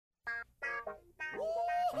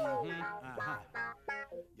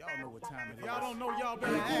Y'all know what time it is. Y'all don't know, y'all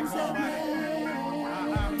better ask somebody.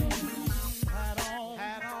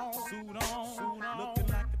 Hat on, suit on, looking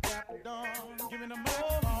like a dapper dog, giving them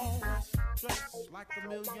all dressed like $1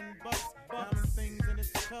 million, diamond things in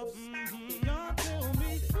its cuffs. Y'all tell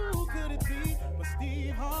me who could it be but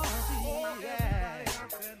Steve Harvey? Yeah,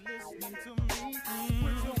 listening to me.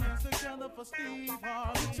 Put your hands together for Steve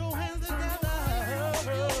Harvey. Put your hands together.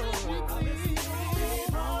 Steve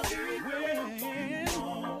Harvey,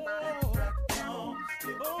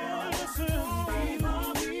 Steve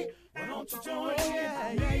Harvey, why don't you join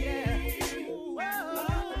in? Yeah.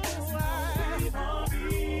 Steve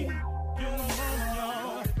Harvey, get on,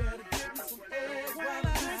 y'all. Better give me some eggs while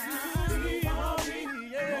I listen to Steve Harvey.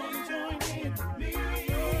 Yeah, won't you join in with me? If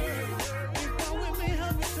you're with me,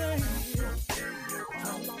 help me say,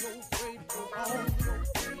 turn your radio on.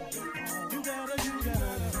 You gotta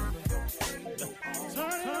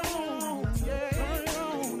turn it on. Yeah, turn it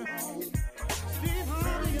on. Steve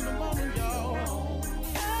Harvey in the morning, y'all.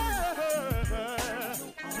 Yeah,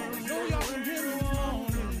 I know y'all can hear me on.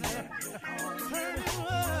 Turn it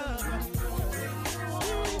up.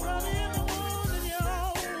 Steve Harvey in the morning,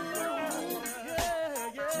 y'all.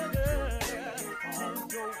 Yeah. Turn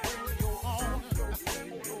your radio on.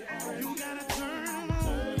 You gotta turn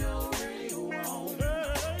your radio on.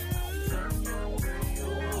 Turn your radio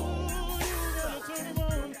on. You gotta turn it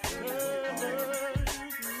on.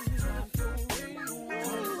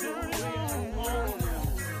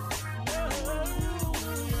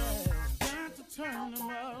 Turn them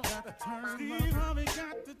up, Steve Harvey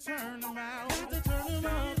got to turn them out. Got to turn them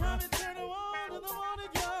out. Steve Harvey turn them on in the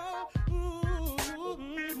morning, y'all.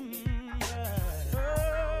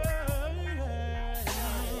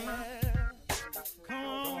 Come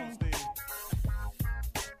on, Steve.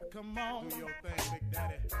 Come on, do your thing, Big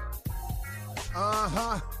Daddy.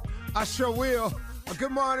 I sure will.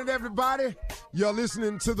 Good morning, everybody. You're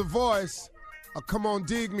listening to The Voice. Come on,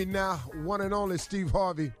 dig me now. One and only Steve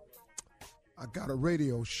Harvey. I got a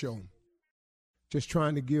radio show. Just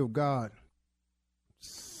trying to give God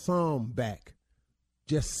some back.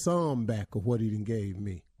 Just some back of what he done gave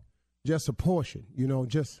me. Just a portion,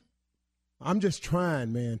 I'm just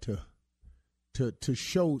trying, man, to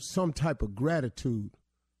show some type of gratitude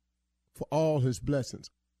for all his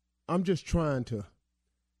blessings. I'm just trying to,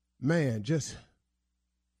 man, just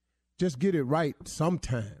get it right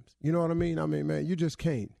sometimes. You know what I mean? I mean, man, you just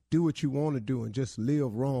can't do what you want to do and just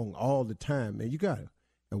live wrong all the time, man. You got to,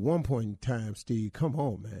 at one point in time, Steve, come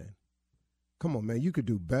on, man. Come on, man. You could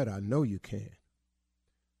do better. I know you can.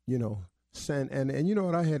 And you know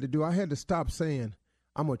what I had to do? I had to stop saying,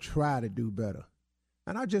 I'm going to try to do better.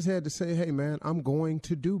 And I just had to say, hey, man, I'm going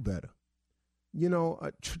to do better.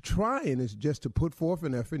 Trying is just to put forth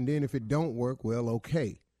an effort, and then if it don't work, well,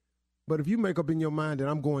 okay. But if you make up in your mind that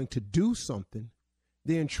I'm going to do something,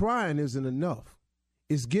 then trying isn't enough.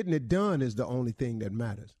 It's getting it done is the only thing that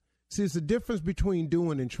matters. See, it's the difference between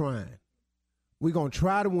doing and trying. We're going to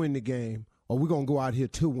try to win the game, or we're going to go out here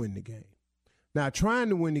to win the game. Now, trying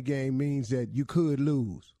to win the game means that you could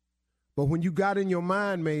lose. But when you got in your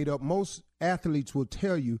mind made up, most athletes will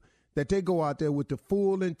tell you that they go out there with the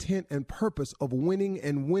full intent and purpose of winning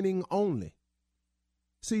and winning only.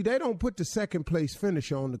 See, they don't put the second place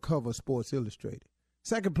finisher on the cover of Sports Illustrated.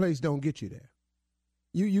 Second place don't get you there.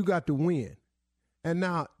 You got to win. And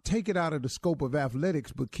now take it out of the scope of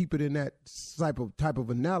athletics, but keep it in that type of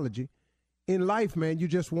analogy. In life, man, you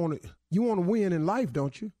want to win in life,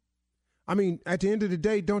 don't you? I mean, at the end of the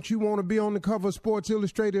day, don't you want to be on the cover of Sports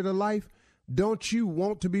Illustrated of life? Don't you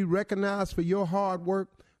want to be recognized for your hard work?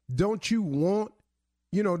 Don't you want,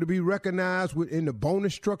 to be recognized in the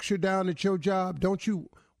bonus structure down at your job? Don't you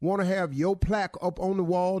want to have your plaque up on the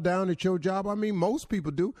wall down at your job? I mean, most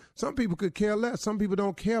people do. Some people could care less. Some people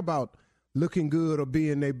don't care about looking good or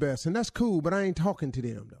being their best. And that's cool, but I ain't talking to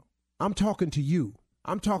them, though. I'm talking to you.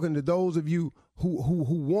 I'm talking to those of you who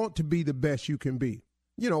want to be the best you can be.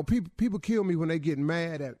 People kill me when they get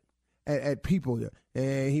mad at people.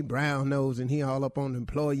 And he brown nose and he all up on the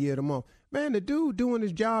employee of the month. Man, the dude doing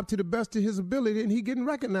his job to the best of his ability and he getting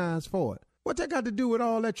recognized for it. What that got to do with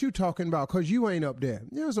all that you talking about? Because you ain't up there.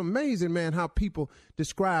 It's amazing, man, how people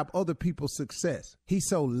describe other people's success. He's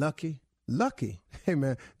so lucky. Lucky? Hey,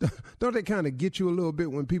 man, don't they kind of get you a little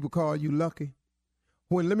bit when people call you lucky?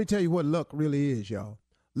 Let me tell you what luck really is, y'all.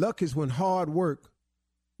 Luck is when hard work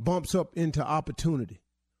bumps up into opportunity.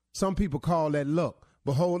 Some people call that luck.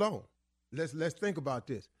 But hold on. Let's think about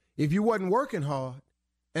this. If you wasn't working hard,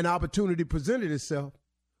 an opportunity presented itself,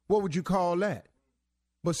 what would you call that?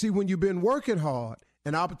 But see, when you've been working hard,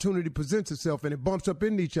 an opportunity presents itself and it bumps up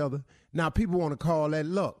into each other, now people want to call that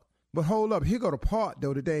luck. But hold up, here go the part,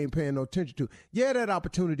 though, that they ain't paying no attention to. Yeah, that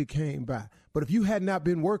opportunity came by. But if you had not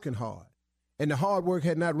been working hard and the hard work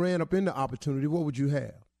had not ran up in the opportunity, what would you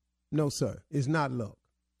have? No, sir. It's not luck.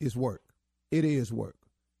 It's work. It is work.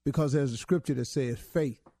 Because there's a scripture that says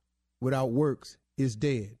faith without works is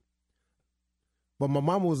dead. But my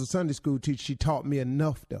mama was a Sunday school teacher. She taught me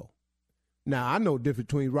enough, though. Now, I know the difference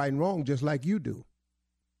between right and wrong just like you do.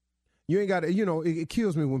 You ain't got to, it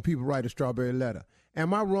kills me when people write a strawberry letter.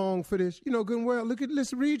 Am I wrong for this? Good and well,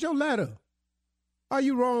 let's read your letter. Are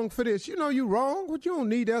you wrong for this? You wrong, but you don't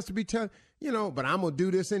need us to be telling, but I'm going to do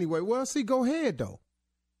this anyway. Well, see, go ahead, though.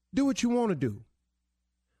 Do what you want to do.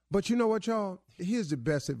 But you know what, y'all? Here's the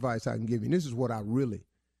best advice I can give you. And this is what I really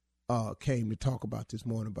came to talk about this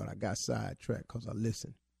morning, but I got sidetracked because I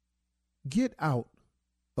listened. Get out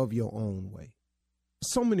of your own way.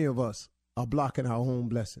 So many of us are blocking our own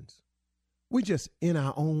blessings. We just in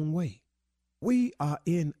our own way. We are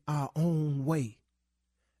in our own way.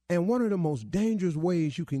 And one of the most dangerous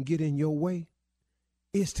ways you can get in your way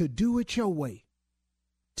is to do it your way,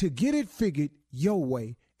 to get it figured your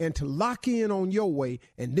way, and to lock in on your way,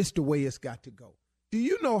 and this the way it's got to go. Do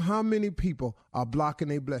you know how many people are blocking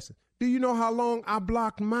their blessing? Do you know how long I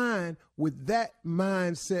blocked mine with that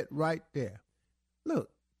mindset right there? Look,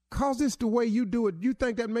 cause this the way you do it, you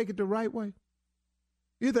think that make it the right way?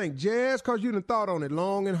 You think just because you done thought on it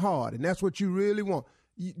long and hard, and that's what you really want,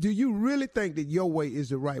 do you really think that your way is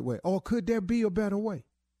the right way? Or could there be a better way?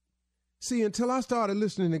 See, until I started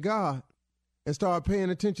listening to God and started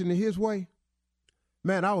paying attention to his way,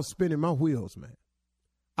 man, I was spinning my wheels, man.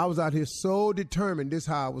 I was out here so determined this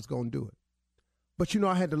how I was going to do it. But,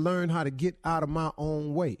 I had to learn how to get out of my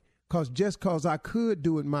own way. Because just because I could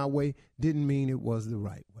do it my way didn't mean it was the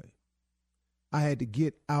right way. I had to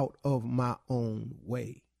get out of my own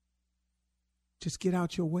way. Just get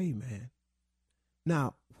out your way, man.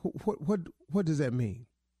 Now, what does that mean?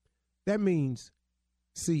 That means,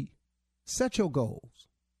 see, set your goals.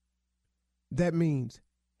 That means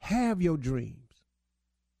have your dreams.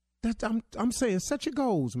 I'm saying set your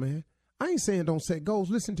goals, man. I ain't saying don't set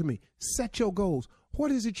goals. Listen to me. Set your goals.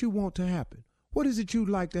 What is it you want to happen? What is it you'd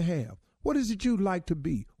like to have? What is it you'd like to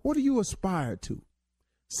be? What do you aspire to?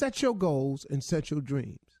 Set your goals and set your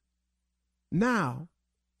dreams. Now,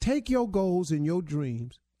 take your goals and your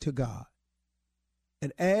dreams to God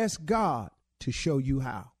and ask God to show you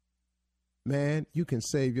how. Man, you can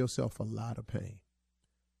save yourself a lot of pain.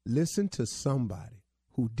 Listen to somebody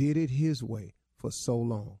who did it his way for so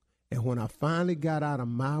long. And when I finally got out of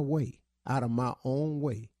my way, out of my own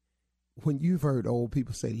way, when you've heard old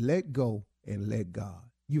people say, let go and let God.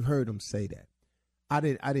 You've heard them say that. I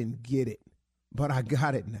didn't get it, but I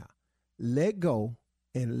got it now. Let go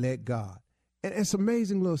and let God. And it's an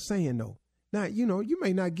amazing little saying, though. Now, you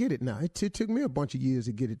may not get it now. It took me a bunch of years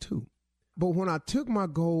to get it, too. But when I took my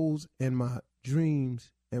goals and my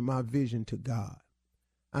dreams and my vision to God,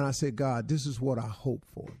 and I said, God, this is what I hope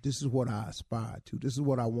for. This is what I aspire to. This is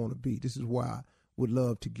what I want to be. This is where I would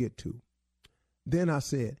love to get to. Then I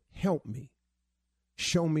said, help me.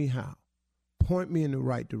 Show me how. Point me in the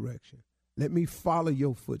right direction. Let me follow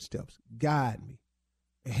your footsteps. Guide me.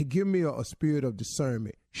 And give me a spirit of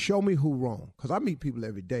discernment. Show me who wrong. Because I meet people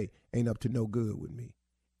every day ain't up to no good with me.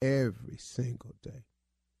 Every single day.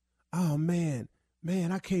 Oh, man,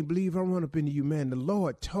 I can't believe I run up into you, man. The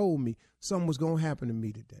Lord told me something was going to happen to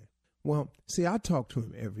me today. Well, see, I talk to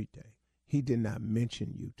him every day. He did not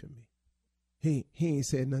mention you to me. He ain't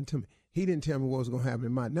said nothing to me. He didn't tell me what was going to happen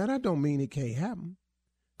in mine. Now, that don't mean it can't happen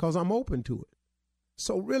because I'm open to it.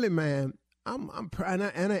 So really, man,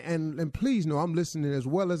 and please know I'm listening as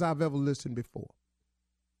well as I've ever listened before.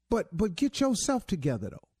 But get yourself together,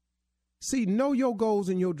 though. See, know your goals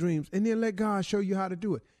and your dreams, and then let God show you how to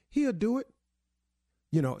do it. He'll do it.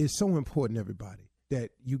 It's so important, everybody,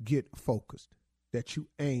 that you get focused, that you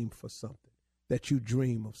aim for something, that you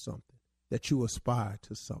dream of something, that you aspire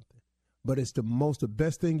to something. But it's the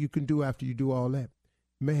best thing you can do after you do all that.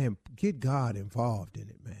 Man, get God involved in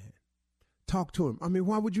it, man. Talk to him. I mean,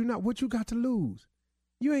 why would you not? What you got to lose?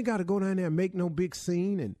 You ain't got to go down there and make no big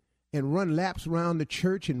scene and run laps around the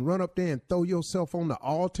church and run up there and throw yourself on the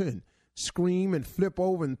altar and scream and flip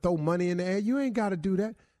over and throw money in the air. You ain't got to do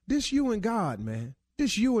that. This you and God, man.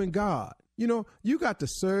 This you and God. You got to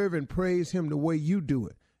serve and praise him the way you do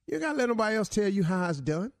it. You got to let nobody else tell you how it's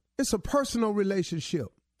done. It's a personal relationship.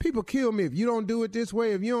 People kill me if you don't do it this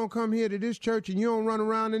way, if you don't come here to this church and you don't run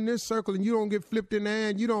around in this circle and you don't get flipped in the air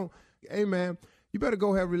and you don't, hey, man, you better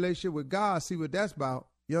go have a relationship with God, see what that's about.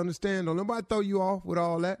 You understand? Don't nobody throw you off with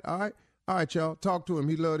all that, all right? All right, y'all, talk to him.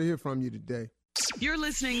 He'd love to hear from you today. You're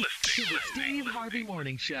listening to the Steve Harvey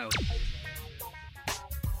Morning Show.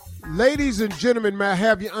 Ladies and gentlemen, may I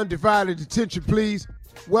have your undivided attention, please?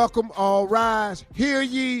 Welcome, all rise. Hear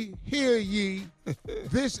ye, hear ye.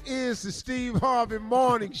 This is the Steve Harvey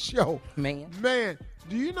Morning Show. Man,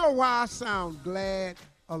 do you know why I sound glad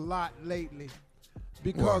a lot lately?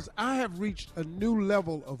 Because I have reached a new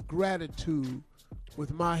level of gratitude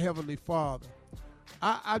with my Heavenly Father.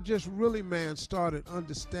 I just really, man, started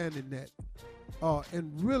understanding that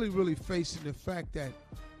and really facing the fact that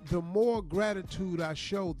the more gratitude I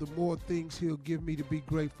show, the more things He'll give me to be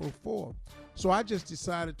grateful for. So I just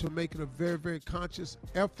decided to make it a very conscious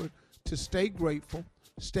effort to stay grateful,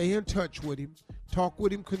 stay in touch with Him, talk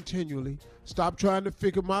with Him continually, stop trying to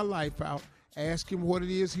figure my life out, ask Him what it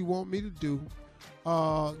is He wants me to do,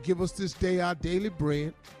 give us this day our daily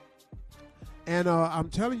bread. And I'm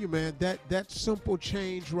telling you, man, that simple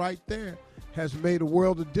change right there has made a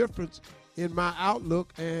world of difference in my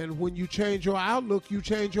outlook. And when you change your outlook, you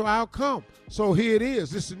change your outcome. So here it is.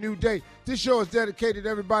 This is a new day. This show is dedicated to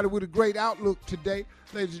everybody with a great outlook today.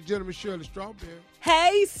 Ladies and gentlemen, Sheryl Strawberry.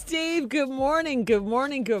 Hey, Steve. Good morning. Good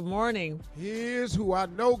morning. Good morning. Here's who I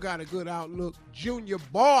know got a good outlook. Junior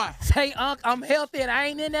boy. Say, Unc, I'm healthy and I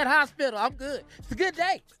ain't in that hospital. I'm good. It's a good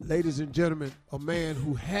day. Ladies and gentlemen, a man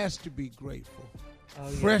who has to be grateful.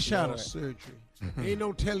 Fresh out of surgery. Ain't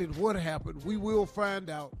no telling what happened. We will find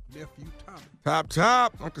out. Nephew Tommy.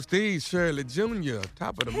 Top. Uncle Steve, Shirley Jr.,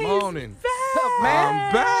 top of the morning. Man.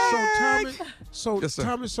 I'm back.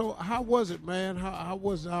 Tommy, so how was it, man? How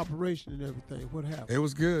was the operation and everything? What happened? It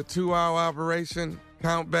was good. 2-hour operation.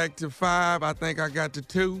 Count back to 5. I think I got to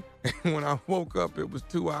 2. And when I woke up, it was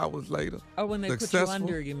 2 hours later. Oh, when they put you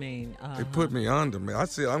under, you mean? They put me under, man. I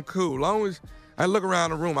said, I'm cool. Long as I look around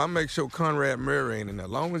the room, I make sure Conrad Murray ain't in there.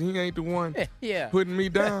 Long as he ain't the one putting me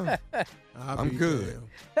down, I'm good.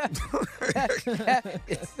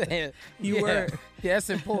 You were. Yeah, that's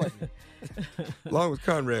important. Long as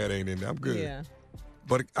Conrad ain't in there, I'm good. Yeah.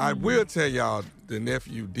 But I will tell y'all, the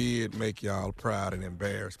nephew did make y'all proud and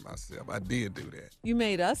embarrass myself. I did do that. You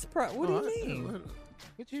made us proud? What do you mean?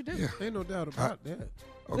 What you do? Yeah. Ain't no doubt about that.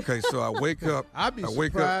 Okay, so I wake up. I'd be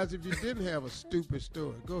surprised if you didn't have a stupid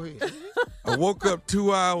story. Go ahead. I woke up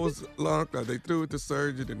 2 hours long. They threw it to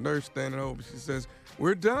surgery. The nurse standing over. She says,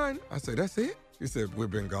 "We're done." I said, "That's it?" She said, "We've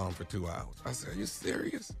been gone for 2 hours." I said, "Are you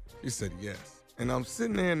serious?" She said, "Yes." And I'm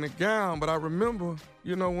sitting there in the gown, but I remember,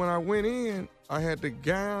 when I went in, I had the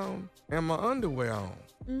gown and my underwear on.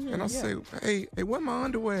 Mm-hmm, and I said, hey, where my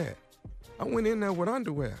underwear at? I went in there with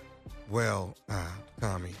underwear. Well,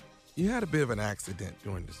 Tommy, you had a bit of an accident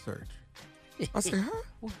during the surgery. I said, huh?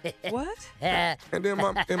 What? And then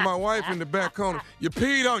my wife in the back corner, you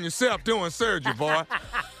peed on yourself doing surgery, boy.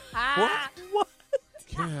 What?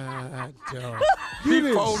 God, dog.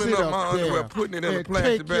 You folding up my underwear, putting it in a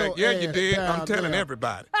plastic bag. Yeah, you did. I'm telling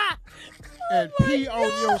everybody. And pee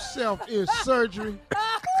on yourself is surgery.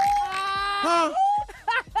 Huh?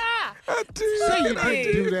 I did. Say you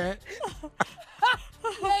didn't do that.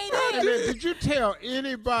 And then, did you tell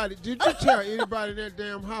anybody in that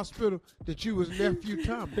damn hospital that you was nephew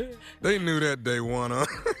Tommy? They knew that day one, huh?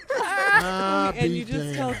 And you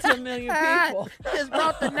just told 10 million people. Just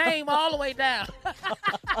brought the name all the way down.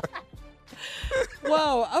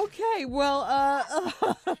 Whoa, okay. Well,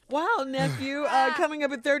 wow, nephew. Coming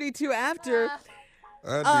up at 32 after.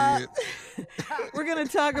 I did. We're going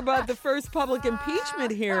to talk about the first public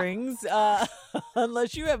impeachment hearings,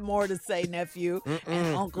 unless you have more to say, nephew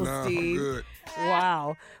and Uncle Steve. I'm good.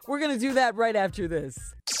 Wow. We're going to do that right after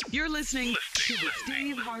this. You're listening to the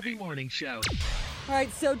Steve Harvey Morning Show. All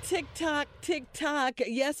right, so tick tock.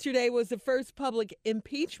 Yesterday was the first public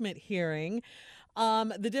impeachment hearing.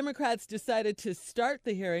 The Democrats decided to start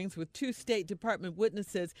the hearings with two State Department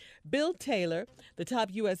witnesses, Bill Taylor, the top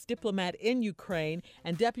U.S. diplomat in Ukraine,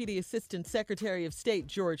 and Deputy Assistant Secretary of State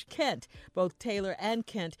George Kent. Both Taylor and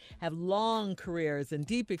Kent have long careers and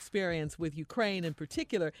deep experience with Ukraine in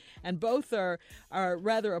particular, and both are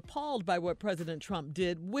rather appalled by what President Trump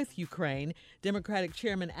did with Ukraine. Democratic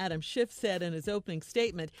Chairman Adam Schiff said in his opening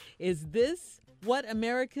statement, "Is this what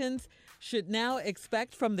Americans should now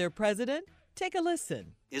expect from their president?" Take a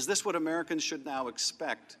listen. Is this what Americans should now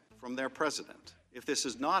expect from their president? If this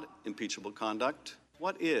is not impeachable conduct,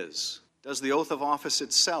 what is? Does the oath of office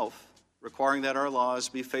itself, requiring that our laws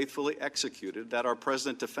be faithfully executed, that our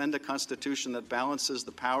president defend a constitution that balances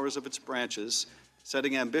the powers of its branches,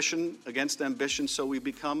 setting ambition against ambition so we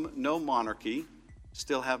become no monarchy,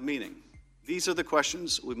 still have meaning? These are the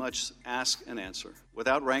questions we must ask and answer,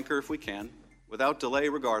 without rancor if we can, without delay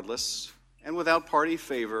regardless, and without party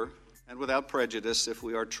favor, and without prejudice if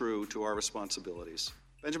we are true to our responsibilities.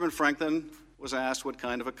 Benjamin Franklin was asked what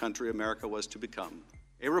kind of a country America was to become.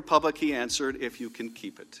 A republic, he answered, if you can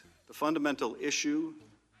keep it. The fundamental issue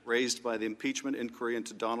raised by the impeachment inquiry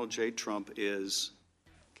into Donald J. Trump is,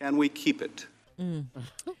 can we keep it?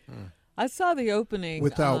 I saw the opening.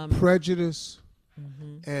 Without prejudice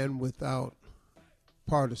and without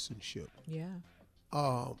partisanship. Yeah.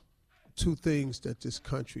 Two things that this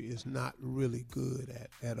country is not really good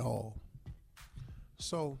at all.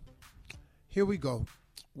 So here we go.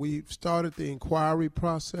 We've started the inquiry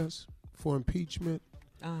process for impeachment.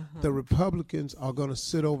 The Republicans are going to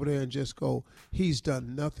sit over there and just go, he's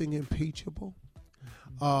done nothing impeachable.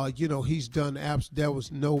 He's done there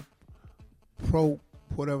was no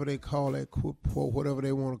whatever they call that, whatever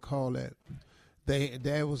they want to call that.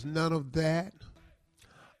 There was none of that.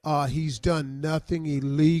 He's done nothing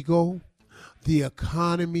illegal. The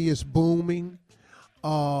economy is booming.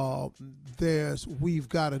 We've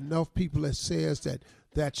got enough people that says that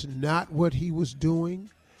that's not what he was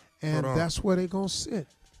doing. And that's where they're going to sit.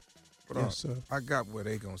 Yes, sir. I got where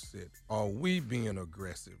they're going to sit. Are we being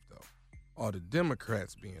aggressive, though? Are the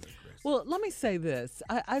Democrats being aggressive? Well, let me say this.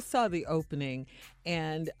 I saw the opening,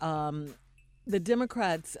 and the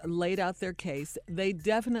Democrats laid out their case. They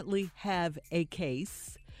definitely have a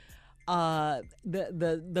case.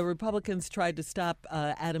 The Republicans tried to stop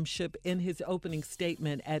Adam Schiff in his opening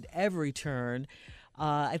statement at every turn.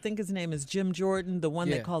 I think his name is Jim Jordan, the one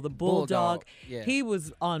they call the Bulldog. Yeah. He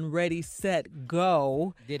was on ready, set,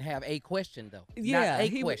 go. Did have a question, though. Yeah, Not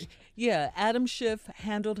a question. Adam Schiff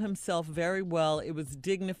handled himself very well. It was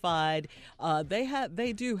dignified.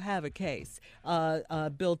 They do have a case.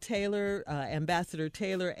 Bill Taylor, Ambassador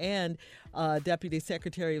Taylor, and Deputy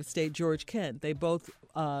Secretary of State George Kent. They both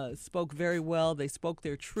spoke very well. They spoke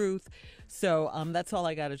their truth. So that's all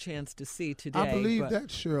I got a chance to see today. I believe that,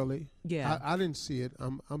 Shirley. Yeah. I didn't see it.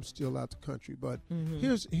 I'm still out the country. But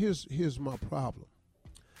here's my problem.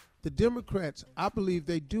 The Democrats, I believe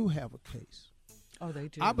they do have a case. Oh, they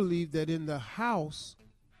do. I believe that in the House,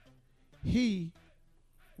 he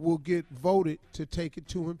will get voted to take it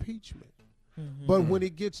to impeachment. But when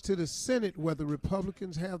it gets to the Senate, where the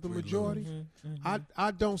Republicans have the majority,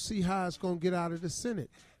 I don't see how it's going to get out of the Senate.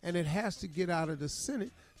 And it has to get out of the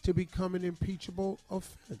Senate to become an impeachable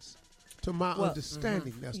offense. To my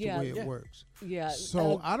understanding, that's the way it works. Yeah.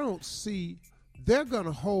 So I don't see, they're going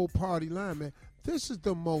to hold party line, man. This is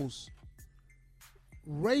the most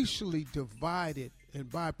racially divided and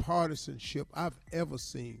bipartisanship I've ever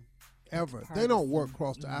seen. Ever. They don't work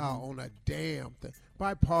across the aisle on a damn thing.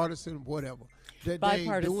 Bipartisan, whatever.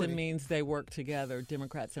 Bipartisan means they work together,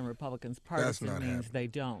 Democrats and Republicans. Partisan means they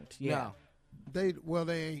don't. Yeah. No. They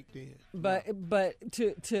ain't then. But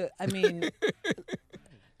I mean,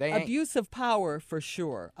 abuse of power for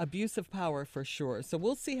sure. Abuse of power for sure. So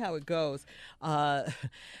we'll see how it goes.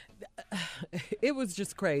 It was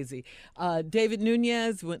just crazy. David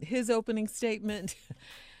Nunes, his opening statement.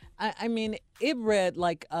 I mean, it read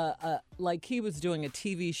like he was doing a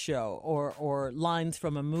TV show or lines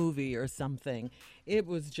from a movie or something. It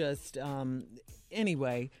was just,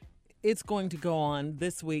 anyway, it's going to go on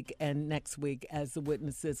this week and next week as the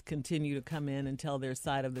witnesses continue to come in and tell their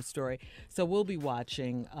side of the story. So we'll be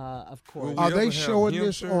watching, of course. Are they showing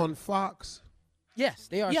this on Fox? Yes,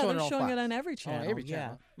 they are Yeah, showing it they're on showing Fox. it on every channel. On every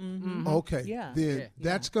channel. Yeah. Mm-hmm. Okay. Yeah. Then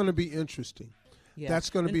that's going to be interesting. Yeah. That's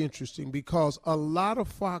going to be interesting because a lot of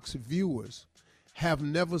Fox viewers have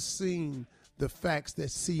never seen the facts that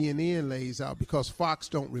CNN lays out because Fox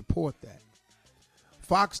don't report that.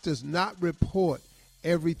 Fox does not report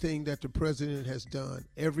everything that the president has done,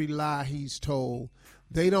 every lie he's told.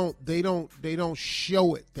 They don't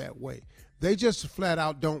show it that way. They just flat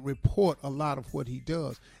out don't report a lot of what he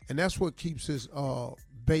does, and that's what keeps his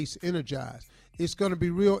base energized. It's going to be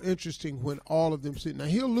real interesting when all of them sit. Now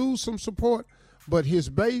he'll lose some support. But his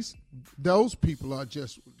base, those people are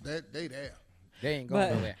just, they there. They ain't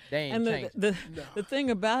going nowhere. They ain't changing. The thing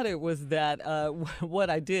about it was that what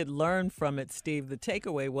I did learn from it, Steve, the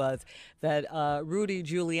takeaway was that Rudy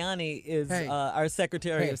Giuliani is our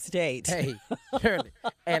Secretary of State. Hey, Shirley.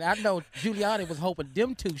 And I know Giuliani was hoping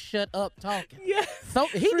them two shut up talking. Yeah. So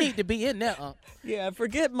he need to be in there. Yeah,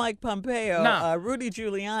 forget Mike Pompeo. Nah. Rudy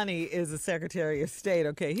Giuliani is the Secretary of State.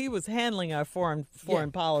 Okay, he was handling our foreign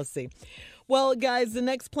policy. Well, guys, the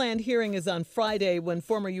next planned hearing is on Friday when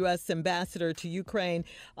former U.S. Ambassador to Ukraine,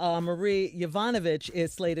 Marie Yovanovitch,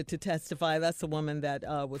 is slated to testify. That's the woman that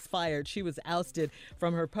was fired. She was ousted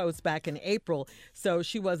from her post back in April, so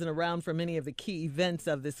she wasn't around for many of the key events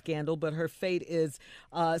of the scandal, but her fate is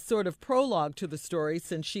sort of prologue to the story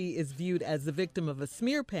since she is viewed as the victim of a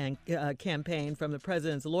smear campaign from the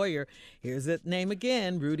president's lawyer. Here's the name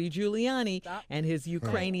again, Rudy Giuliani, and his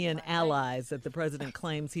Ukrainian allies that the president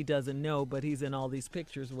claims he doesn't know, but he's in all these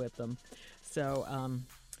pictures with them. So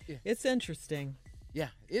It's interesting. Yeah,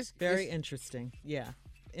 it's Very interesting. Yeah.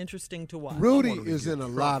 Interesting to watch. Rudy is in a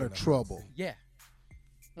lot of trouble. Yeah.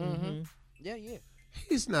 Mm-hmm. Yeah.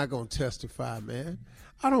 He's not going to testify, man.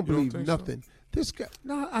 I don't believe nothing. This guy,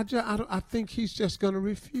 no, I think he's just going to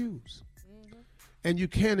refuse. And you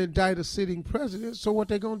can't indict a sitting president, so what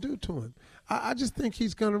they going to do to him? I just think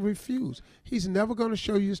he's going to refuse. He's never going to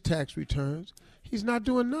show you his tax returns. He's not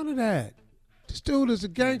doing none of that. This dude is a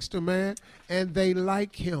gangster, man, and they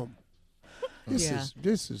like him. This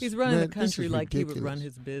is He's running man, the country like he would ridiculous. run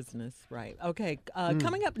his business. Right. Okay.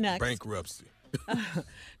 Coming up next. Bankruptcy.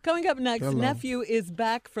 Coming up next, Hello. nephew is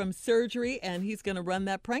back from surgery, and he's going to run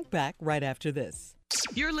that prank back right after this.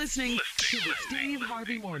 You're listening to the Steve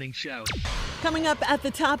Harvey Morning Show. Coming up at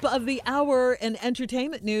the top of the hour in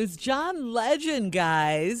entertainment news, John Legend,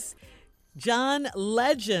 guys. John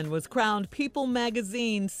Legend was crowned People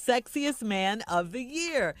Magazine's Sexiest Man of the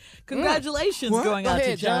Year. Congratulations going out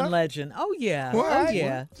to John Legend. Oh, yeah. What? Oh,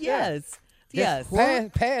 yeah. Yes. Yes.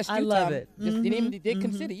 Past you, I love Tommy. it. Just didn't even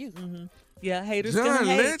consider you. Yeah, haters John gonna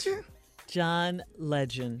hate. Legend? John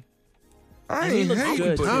Legend. I And he ain't looks hating,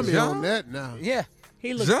 good, but Tommy John, on that now. Yeah.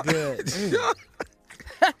 He looks John, good. John,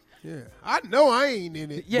 Yeah, I know I ain't in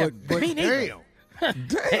it. Yeah, but me neither.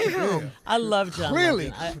 damn. I love John Clearly.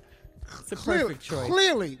 Legend. It's a perfect choice.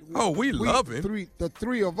 Clearly. Oh, we love him. The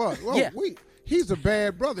three of us. Oh, Yeah. He's a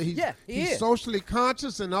bad brother. He's is. socially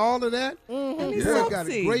conscious and all of that. And he's Boy got a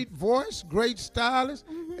sexy. great voice, great stylist.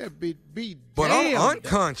 Yeah, be But damn. I'm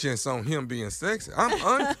unconscious on him being sexy. I'm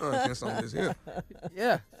unconscious on this here.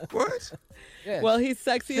 Yeah. What? Yeah. Well, he's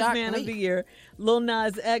Sexiest Shocked Man me. of the Year. Lil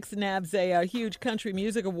Nas X nabs a huge country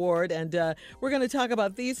music award, and we're going to talk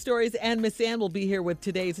about these stories, and Miss Ann will be here with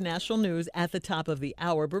today's national news at the top of the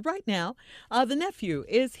hour. But right now, the nephew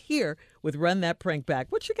is here with Run That Prank Back.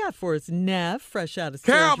 What you got for us, Nev, fresh out of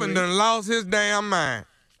surgery? Calvin done lost his damn mind.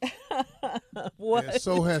 What? And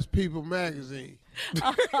so has People Magazine.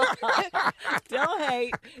 Don't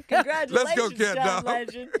hate. Congratulations, Let's go, cat John dog.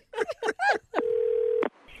 Legend.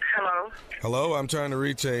 Hello, Hello, I'm trying to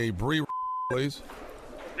reach a Bree, please.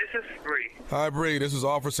 this is Bree. Hi, Bree. This is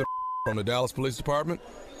Officer from the Dallas Police Department.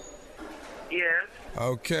 Yes.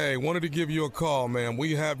 Okay, wanted to give you a call, ma'am.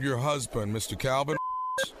 We have your husband, Mr. Calvin.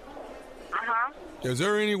 Uh-huh. Is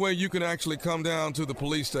there any way you can actually come down to the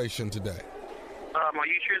police station today? Are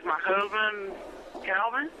you sure it's my husband,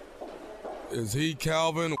 Calvin? Is he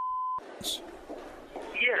Calvin?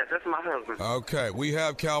 Yes, that's my husband. Okay, we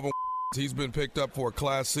have Calvin. He's been picked up for a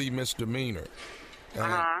Class C misdemeanor.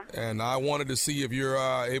 And I wanted to see if you're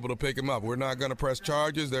able to pick him up. We're not going to press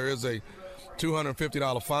charges. There is a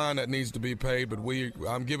 $250 fine that needs to be paid, but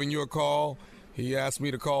I'm giving you a call. He asked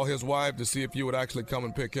me to call his wife to see if you would actually come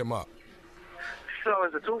and pick him up. So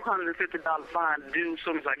is the $250 fine due as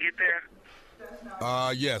soon as I get there?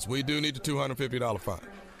 Yes, we do need the $250 fine.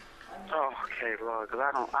 Oh, okay, Lord, because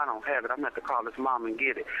I don't have it. I'm going to have to call his mom and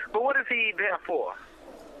get it. But what is he there for?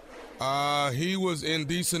 He was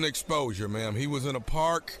indecent exposure, ma'am. He was in a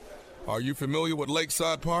park. Are you familiar with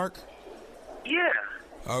Lakeside Park? Yeah.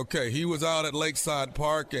 Okay, he was out at Lakeside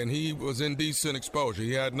Park, and he was indecent exposure.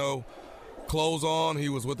 He had no clothes on. He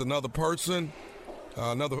was with another person,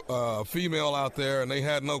 another female out there, and they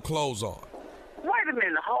had no clothes on. Wait a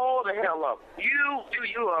minute. Hold the hell up.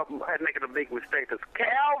 You are making a big mistake, because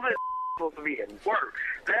Calvin's supposed to be at work.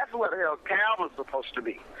 That's what the hell Calvin's supposed to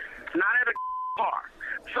be, not at a park.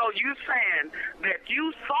 So you saying that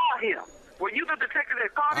you saw him? Were you the detective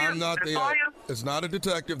that caught him? I'm not that the. saw him? It's not a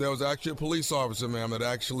detective. There was actually a police officer, ma'am, that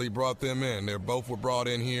actually brought them in. They both were brought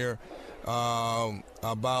in here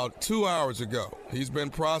about 2 hours ago. He's been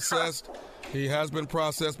processed. He has been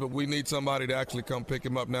processed, but we need somebody to actually come pick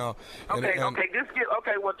him up now. Okay.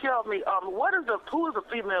 Well, tell me, who is the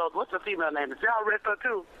female? What's the female name? Did y'all arrest her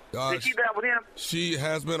too? Is she there with him? She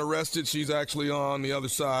has been arrested. She's actually on the other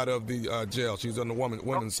side of the jail. She's on the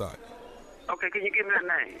women's side. Okay, can you give me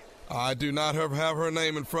her name? I do not have her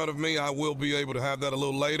name in front of me. I will be able to have that a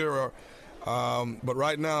little later. But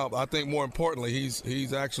right now, I think more importantly,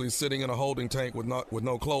 he's actually sitting in a holding tank with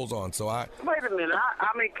no clothes on. So Wait a minute.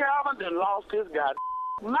 I mean, Calvin done lost his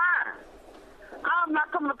mind. I'm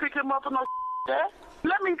not coming to pick him up for no that.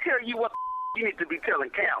 Let me tell you what you need to be telling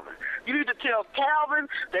Calvin. You need to tell Calvin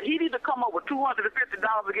that he need to come up with $250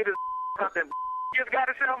 to get his out there. Just got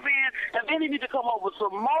himself in, and then he need to come up with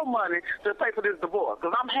some more money to pay for this divorce,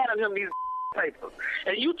 because I'm handing him these papers.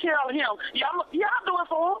 And you tell him, I'll do it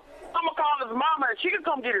for him. I'm going to call his mama, and she can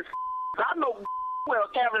come get his I know well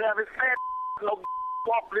Calvin have his fat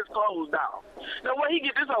walk with his clothes down. Now, where he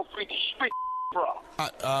get this old freaky from?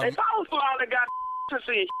 If I was for all that got to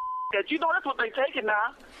see that, that's what they taking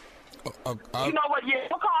now. You know what? Yeah,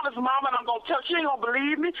 I'm gonna call his mama and I'm gonna tell. She ain't gonna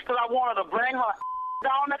believe me because I wanted to bring her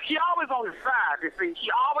down there. She always on his side. You see, she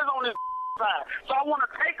always on his side. So I want to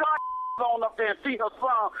take her on up there and see her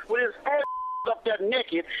son with his head up there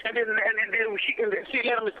naked, and then she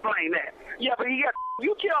let him explain that. Yeah, but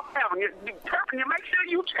you tell Kevin, you make sure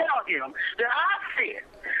you tell him that I said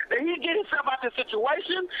that he get himself out this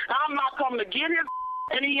situation. I'm not coming to get his,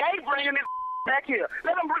 and he ain't bringing his back here.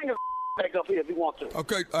 Let him bring his back up here if he wants to.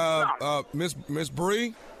 Okay, Miss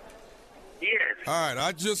Bree. Yes. All right,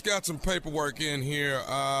 I just got some paperwork in here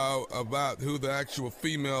about who the actual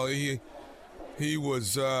female he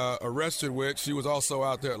was arrested with. She was also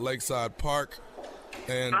out there at Lakeside Park,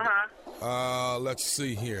 and let's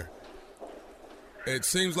see here. It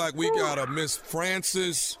seems like we got a Miss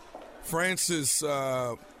Frances. Who?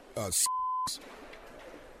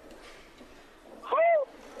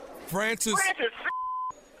 Frances.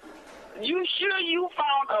 You sure you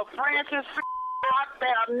found a Frances out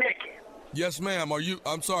there naked? Yes, ma'am.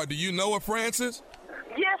 I'm sorry. Do you know a Frances?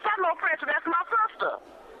 Yes, I know Frances. That's my sister.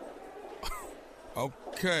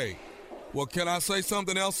 Okay. Well, can I say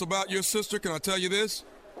something else about your sister? Can I tell you this?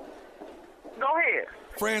 Go ahead.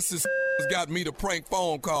 Frances got me to prank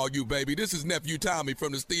phone call you, baby. This is Nephew Tommy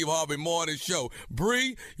from the Steve Harvey Morning Show.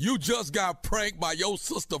 Bree, you just got pranked by your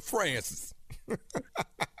sister Frances.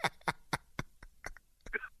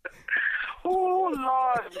 Oh,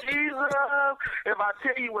 Lord Jesus. If I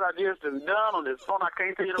tell you what I just done on this phone, I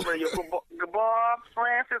can't tell you nobody. Goodbye,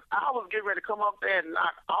 Francis. I was getting ready to come up there and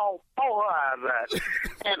knock all 4 eyes out.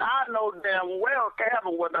 And I know damn well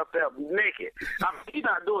Calvin wasn't up there naked. I mean, he's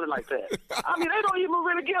not doing it like that. I mean, they don't even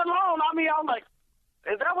really get along. I mean, I'm like,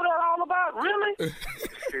 is that what that's all about? Really?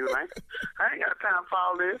 Shoot, man. I ain't got time for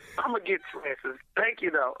all this. I'm going to get Francis. Thank you,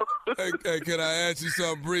 though. Hey, can I ask you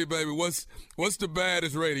something, Bree, baby? What's the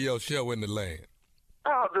baddest radio show in the land?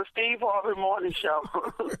 Oh, the Steve Harvey Morning Show.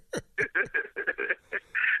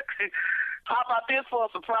 How about this for a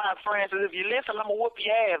surprise, Francis? If you listen, I'm going to whoop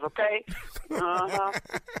your ass, okay? Uh-huh.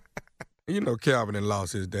 You know Calvin had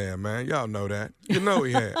lost his damn man. Y'all know that. You know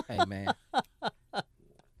he had. Hey, man.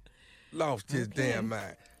 Lost his damn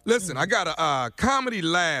mind. Listen, I got a Comedy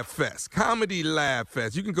Laugh Fest. Comedy Laugh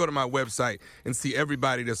Fest. You can go to my website and see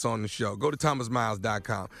everybody that's on the show. Go to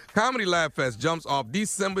thomasmiles.com. Comedy Laugh Fest jumps off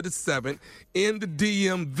December the 7th in the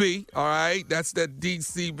DMV. All right? That's that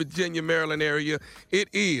D.C., Virginia, Maryland area. It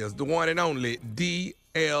is the one and only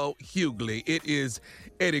D.L. Hughley. It is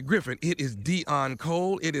Eddie Griffin. It is Dion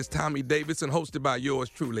Cole. It is Tommy Davidson, hosted by yours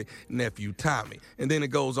truly, Nephew Tommy. And then it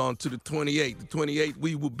goes on to the 28th. The 28th,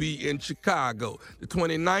 we will be in Chicago. The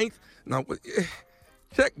 29th,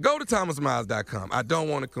 go to thomasmiles.com. I don't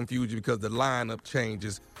want to confuse you because the lineup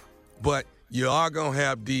changes, but you are going to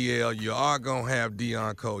have DL, you are going to have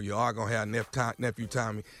Dion Cole, you are going to have Nephew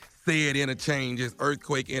Tommy. Thad interchanges,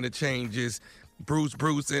 Earthquake interchanges,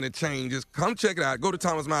 Bruce interchanges. Come check it out. Go to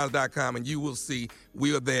thomasmiles.com and you will see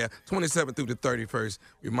we are there 27th through the 31st.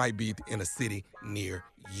 We might be in a city near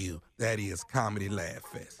you. That is Comedy Laugh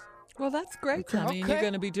Fest. Well, that's great, Tommy. And you're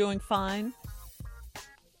going to be doing fine?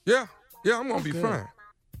 Yeah, I'm going to be fine.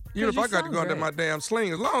 Even if I got to go under my damn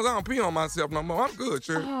sling, as long as I don't pee on myself no more, I'm good,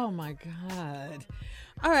 sure. Oh, my God.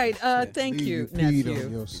 All right, thank you, nephew. Nephew.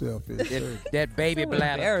 On yourself that baby so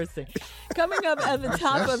bladder. Embarrassing. Coming up at the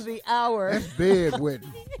top of the hour. That's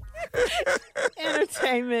bedwetting.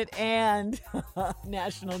 Entertainment and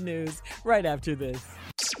national news right after this.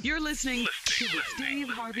 You're listening to the Steve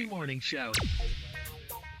Harvey Morning Show.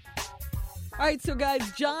 All right, so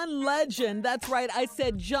guys, John Legend, that's right, I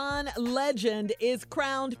said John Legend is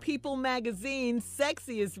crowned People Magazine's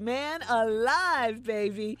sexiest man alive,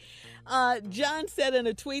 baby. John said in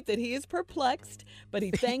a tweet that he is perplexed, but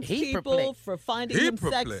he thanks people for finding him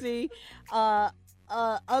sexy.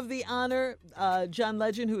 Of the honor, John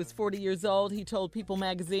Legend, who is 40 years old, he told People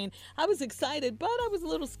Magazine, I was excited, but I was a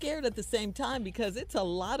little scared at the same time because it's a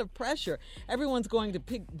lot of pressure. Everyone's going to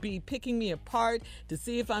be picking me apart to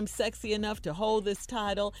see if I'm sexy enough to hold this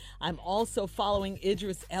title. I'm also following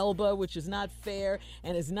Idris Elba, which is not fair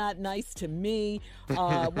and is not nice to me.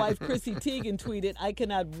 Wife Chrissy Teigen tweeted, I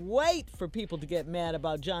cannot wait for people to get mad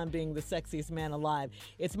about John being the sexiest man alive.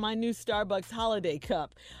 It's my new Starbucks holiday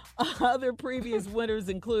cup. Other previous winners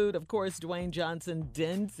include, of course, Dwayne Johnson,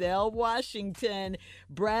 Denzel Washington,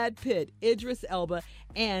 Brad Pitt, Idris Elba,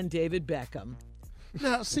 and David Beckham.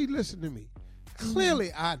 Now, see, listen to me.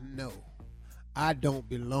 Clearly, I know I don't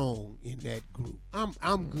belong in that group.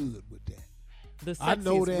 I'm good with that. The I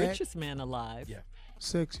know sexiest, that. richest man alive. Yeah.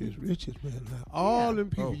 Sexiest, richest man alive. All them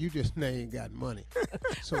people you just named got money.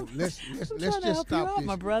 So let's just help stop you out, this,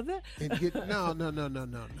 my brother. And get no.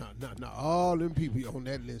 All them people on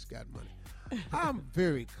that list got money. I'm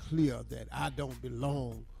very clear that I don't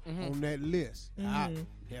belong on that list. I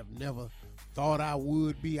have never thought I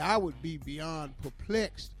would be. I would be beyond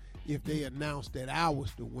perplexed if they announced that I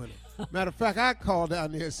was the winner. Matter of fact, I called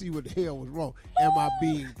down there and see what the hell was wrong. Am I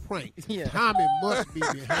being pranked? Yeah. Tommy must be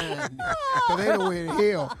behind me. Because ain't no way in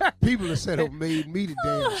hell people have said have made me the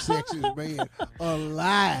damn sexiest man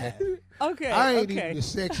alive. Okay. I ain't even the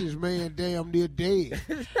sexiest man damn near dead.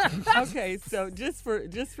 Okay, so just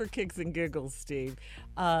for kicks and giggles, Steve.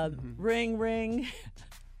 Ring, ring.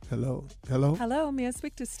 Hello? Hello, may I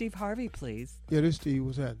speak to Steve Harvey, please? Yeah, this Steve.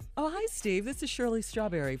 What's happening? Oh, hi, Steve. This is Shirley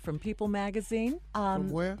Strawberry from People Magazine. From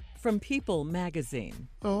where? From People Magazine.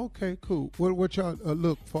 Oh, okay, cool. What y'all,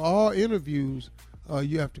 look, for all interviews,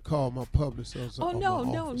 you have to call my publicist. Oh, no.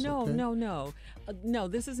 No,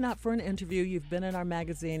 this is not for an interview. You've been in our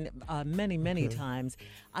magazine many times.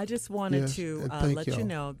 I just wanted to let you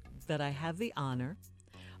know that I have the honor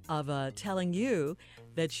of telling you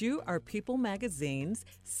that you are People Magazine's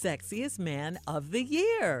Sexiest Man of the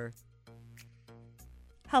Year.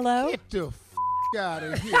 Hello? Get the out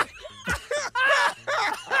of here.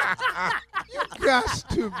 You got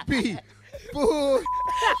to be bull.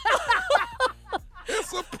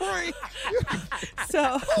 It's a prank.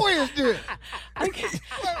 So who is this? I can't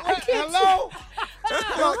Hello?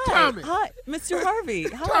 Tommy. Hi, Mr. Harvey.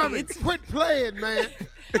 Hi. Tommy, quit playing, man.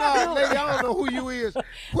 No, lady, I don't know who you is.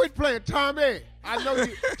 Quit playing, Tommy. I know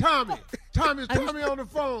you. Tommy. Tommy's Tommy on the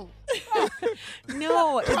phone.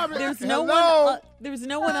 No, Tommy, there's no hello? one. There's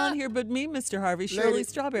no one on here but me, Mr. Harvey. Shirley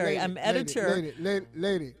Strawberry. I'm editor.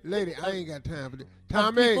 Lady, I ain't got time for this. Of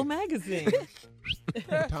Tommy. People Magazine.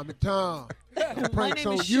 Tommy Tom. The prank's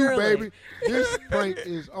name on is you, Shirley. baby. This prank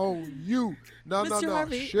is on you. No. Mr.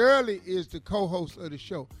 Harvey. Shirley is the co-host of the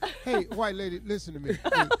show. Hey, white lady, listen to me.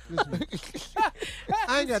 Listen to me.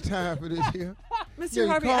 I ain't got time for this here. Mr.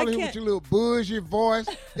 Harvey, you I calling him can't. with your little bougie voice.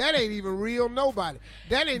 That ain't even real. Nobody.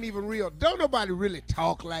 That ain't even real. Don't nobody really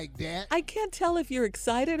talk like that. I can't tell if you're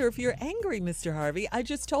excited or if you're angry, Mr. Harvey. I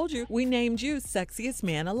just told you we named you Sexiest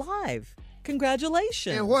Man Alive.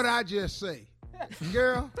 Congratulations. And what I just say,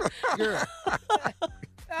 girl,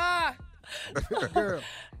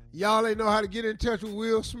 y'all ain't know how to get in touch with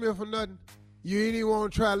Will Smith or nothing. You ain't even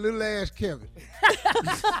want to try little ass Kevin.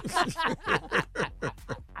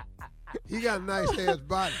 He got a nice ass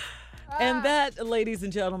body. And that, ladies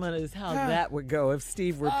and gentlemen, is how that would go if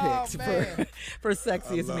Steve were picked for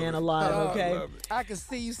Sexiest Man Alive, okay? I can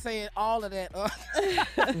see you saying all of that.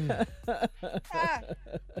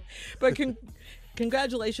 But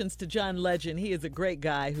congratulations to John Legend. He is a great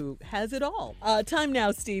guy who has it all. Time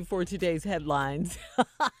now, Steve, for today's headlines.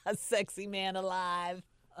 Sexy Man Alive.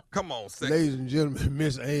 Come on, sexy. Ladies and gentlemen,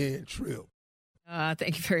 Miss Ann Tripp.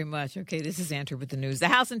 Thank you very much. Okay, this is Andrew with the news. The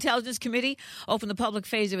House Intelligence Committee opened the public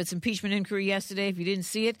phase of its impeachment inquiry yesterday. If you didn't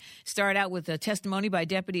see it, started out with a testimony by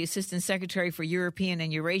Deputy Assistant Secretary for European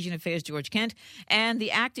and Eurasian Affairs George Kent and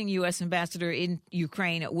the acting U.S. Ambassador in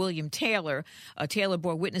Ukraine, William Taylor. Taylor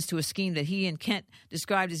bore witness to a scheme that he and Kent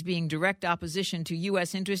described as being direct opposition to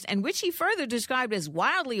U.S. interests and which he further described as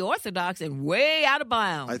wildly orthodox and way out of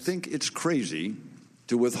bounds. I think it's crazy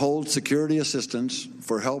to withhold security assistance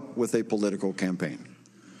for help with a political campaign.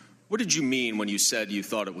 What did you mean when you said you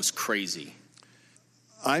thought it was crazy?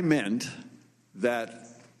 I meant that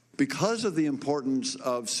because of the importance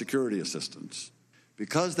of security assistance,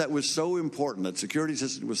 because that was so important, that security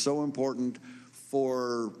assistance was so important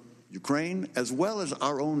for Ukraine as well as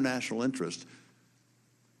our own national interest,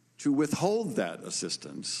 to withhold that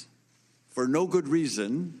assistance for no good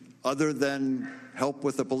reason other than help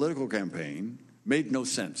with a political campaign made no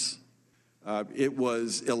sense. It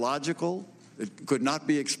was illogical. It could not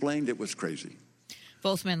be explained. It was crazy.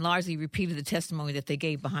 Both men largely repeated the testimony that they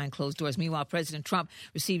gave behind closed doors. Meanwhile, President Trump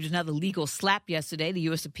received another legal slap yesterday. The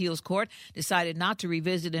U.S. Appeals Court decided not to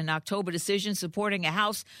revisit an October decision supporting a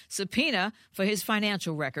House subpoena for his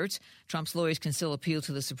financial records. Trump's lawyers can still appeal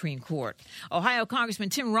to the Supreme Court. Ohio Congressman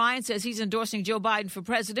Tim Ryan says he's endorsing Joe Biden for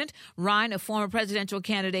president. Ryan, a former presidential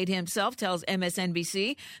candidate himself, tells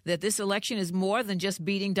MSNBC that this election is more than just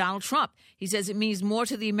beating Donald Trump. He says it means more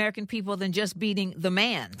to the American people than just beating the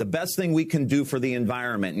man. The best thing we can do for the environment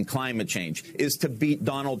and climate change is to beat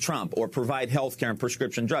Donald Trump or provide health care and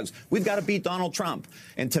prescription drugs. We've got to beat Donald Trump.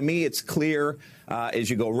 And to me, it's clear as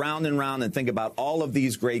you go round and round and think about all of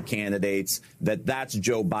these great candidates, that's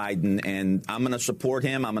Joe Biden. And I'm going to support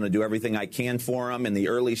him. I'm going to do everything I can for him in the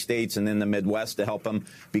early states and in the Midwest to help him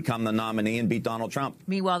become the nominee and beat Donald Trump.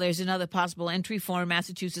 Meanwhile, there's another possible entry. Former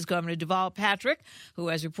Massachusetts Governor Deval Patrick, who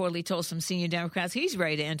has reportedly told some senior Democrats he's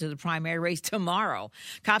ready to enter the primary race tomorrow.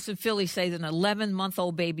 Cops in Philly say that an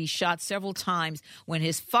 11-month-old baby shot several times when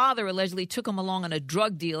his father allegedly took him along on a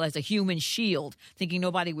drug deal as a human shield, thinking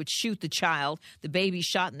nobody would shoot the child. The baby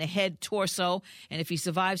shot in the head, torso, and if he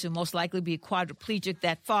survives, he'll most likely be a quadriplegic.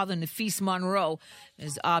 That father, Nafis Monroe,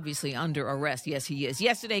 is obviously under arrest. Yes, he is.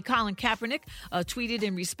 Yesterday, Colin Kaepernick tweeted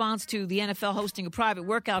in response to the NFL hosting a private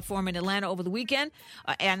workout for him in Atlanta over the weekend.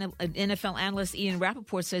 And NFL analyst Ian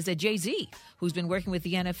Rappaport says that Jay-Z, who's been working with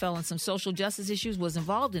the NFL on some social justice issues, was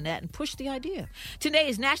involved in that and pushed the idea. Today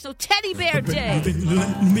is National Teddy Bear Day.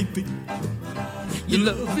 You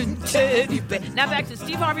loving teddy bear. Now back to the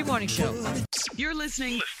Steve Harvey Morning Show. You're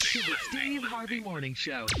listening to the Steve Harvey Morning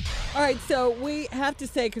Show. All right, so we have to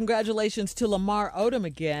say congratulations to Lamar Odom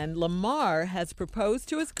again. Lamar has proposed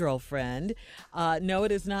to his girlfriend. No,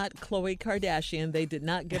 it is not Khloe Kardashian. They did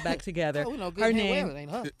not get back together. Her name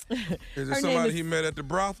is it somebody he met at the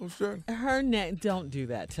brothel, sure? Her name, don't do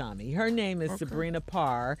that, Tommy. Her name is Sabrina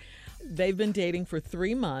Parr. They've been dating for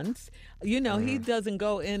 3 months. You know, he doesn't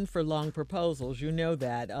go in for long proposals. You know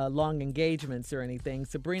that, long engagements or anything.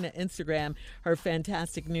 Sabrina Instagrammed her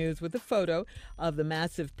fantastic news with a photo of the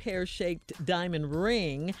massive pear-shaped diamond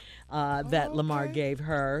ring that Lamar gave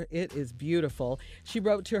her. It is beautiful. She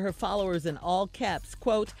wrote to her followers in all caps,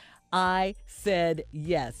 quote, "I said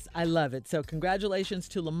yes." I love it. So congratulations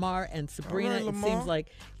to Lamar and Sabrina. All right, Lamar.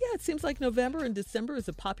 It seems like November and December is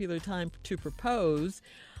a popular time to propose.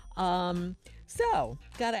 So,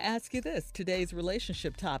 got to ask you this. Today's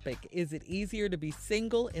relationship topic. Is it easier to be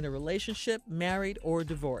single in a relationship, married, or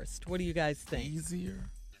divorced? What do you guys think? Easier?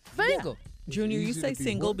 Single. Yeah. Junior, you say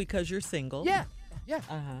single what? because you're single. Yeah.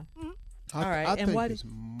 Uh-huh. Mm-hmm. All right. I and think what? it's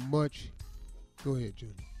much. Go ahead,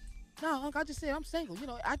 Junior. No, Uncle, I just said I'm single. You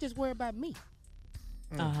know, I just worry about me.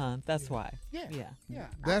 Uh-huh. That's why. Yeah.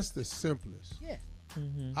 That's the simplest. Yeah.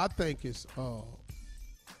 Mm-hmm. I think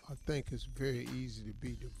it's very easy to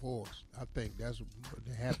be divorced. I think that's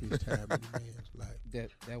the happiest time in a man's life.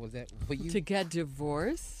 That was that for you? To get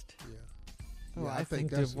divorced? Yeah. Oh, Yeah, I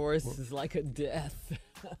think divorce is like a death.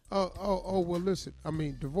 well, listen. I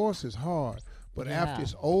mean, divorce is hard, but after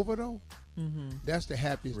it's over, though, that's the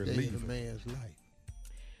happiest day in a man's life.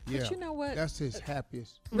 Yeah, but you know what? That's his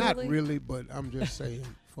happiest. Really? Not really, but I'm just saying.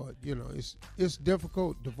 It's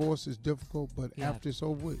difficult. Divorce is difficult, but after it's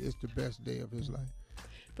over, it's the best day of his life.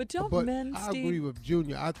 But don't men, I Steve? agree with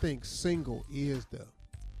Junior. I think single is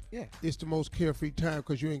it's the most carefree time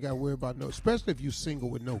because you ain't got to worry about especially if you're single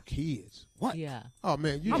with no kids. What? Yeah. Oh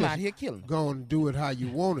man, I'm out here killing. Go and do it how you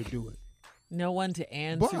want to do it. No one to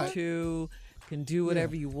answer to, can do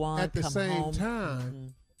whatever you want. At the come same home.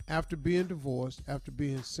 time, after being divorced, after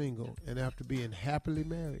being single, and after being happily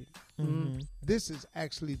married, this is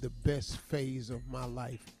actually the best phase of my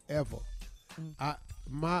life ever.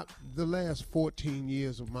 The last 14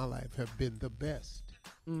 years of my life have been the best.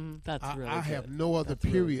 That's really I good. have no other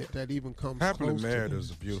period that even comes Happily close married to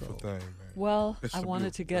is a beautiful thing, man. Well, It's I a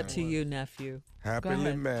wanted to beautiful get thing. to you, nephew.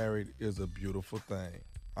 Happily married is a beautiful thing.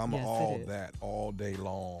 I'm Yes, all it is. that all day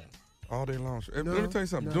long. All day long. Let No, me tell you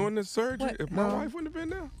something. no. Doing this surgery, What? if my No. wife wouldn't have been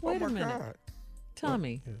there, Wait oh a my minute. God.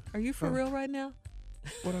 Tommy, are you for real right now?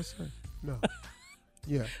 What'd I say? No.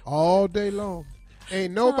 Yeah, all day long.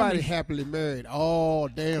 Ain't nobody Tommy. happily married all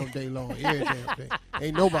damn day long, every damn day.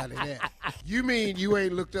 Ain't nobody that. You mean you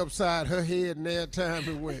ain't looked upside her head in that time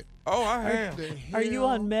and went, Oh, I have. the Are you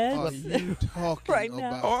hell on meds? Are you talking Right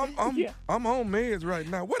now? about? Oh, I'm on meds right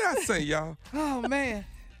now. What'd I say, y'all? Oh man.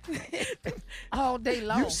 All day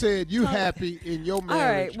long. You said you happy in your All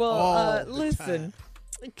marriage right. Well, all the listen. time.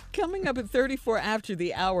 Coming up at 34 after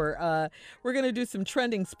the hour, we're going to do some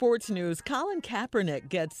trending sports news. Colin Kaepernick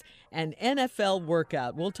gets an NFL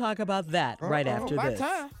workout. We'll talk about that right after by this.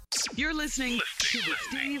 time. You're listening to the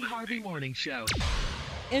Steve Harvey Morning Show.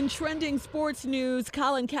 In trending sports news,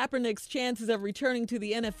 Colin Kaepernick's chances of returning to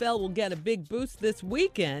the NFL will get a big boost this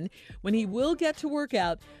weekend when he will get to work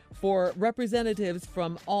out for representatives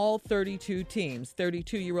from all 32 teams.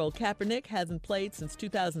 32-year-old Kaepernick hasn't played since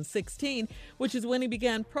 2016, which is when he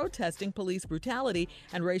began protesting police brutality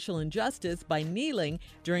and racial injustice by kneeling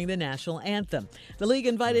during the national anthem. The league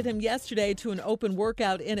invited him yesterday to an open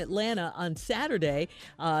workout in Atlanta on Saturday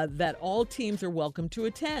that all teams are welcome to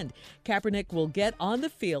attend. Kaepernick will get on the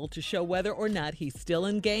field to show whether or not he's still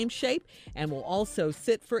in game shape and will also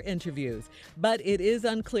sit for interviews. But it is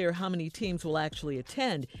unclear how many teams will actually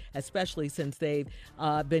attend, especially since they've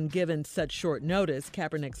been given such short notice.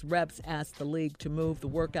 Kaepernick's reps asked the league to move the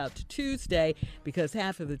workout to Tuesday because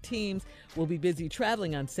half of the teams will be busy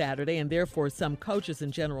traveling on Saturday, and therefore some coaches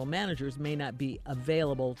and general managers may not be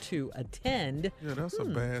available to attend. Yeah, that's a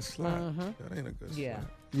bad slot. That ain't a good slot.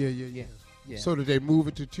 Yeah. So did they move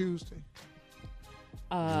it to Tuesday?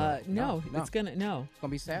 No, it's gonna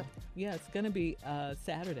be Saturday. Yeah, it's gonna be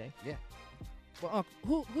Saturday. Yeah. Well,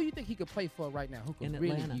 who you think he could play for right now? Who could In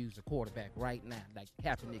really Atlanta. use a quarterback right now, like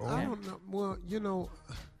Kaepernick? I don't know. Well,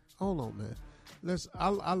 hold on, man.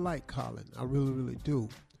 I like Colin. I really, really do.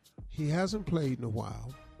 He hasn't played in a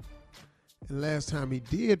while. And last time he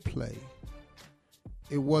did play,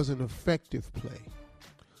 it was an effective play.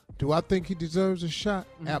 Do I think he deserves a shot?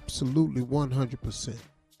 Absolutely, 100%.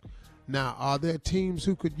 Now, are there teams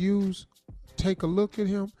who could take a look at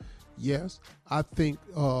him? Yes. I think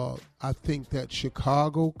that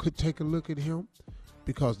Chicago could take a look at him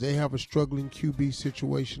because they have a struggling QB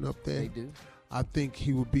situation up there. They do. I think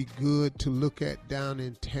he would be good to look at down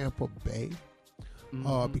in Tampa Bay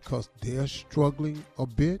because they're struggling a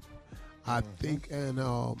bit. I think, and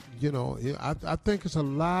I think it's a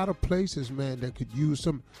lot of places, man, that could use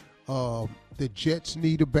some. The Jets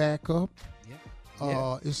need a backup.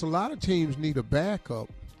 It's a lot of teams need a backup,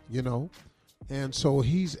 and so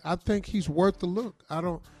I think he's worth a look. I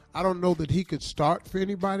don't know that he could start for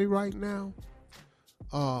anybody right now,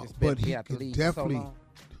 but he could definitely.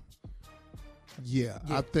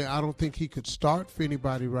 I don't think he could start for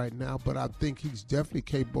anybody right now, but I think he's definitely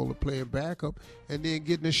capable of playing backup and then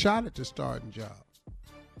getting a shot at the starting job.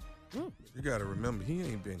 You got to remember, he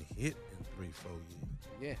ain't been hit in 3-4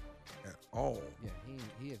 years. At all. Yeah,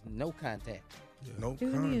 he has no contact. No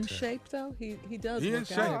Isn't contact. he in shape though? He does He in work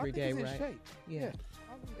shape. out every I day, think he's right? in shape. Yeah.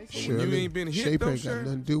 Sure, you ain't been hit, shape though, ain't got Sheryl?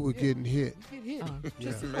 nothing to do with getting hit. You get hit.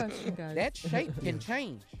 Just a question, guys. That shape can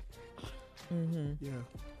change. Yeah.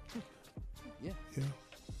 Yeah.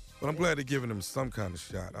 But I'm glad they're giving him some kind of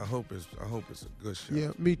shot. I hope it's a good shot.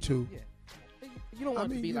 Yeah, me too. Yeah. You don't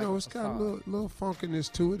want it to be like it's got a little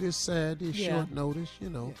funkiness to it. It's sad. It's short notice,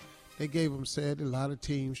 They gave him Saturday. A lot of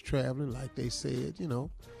teams traveling, like they said,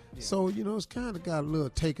 So, it's kind of got a little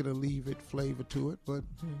take it or leave it flavor to it. But,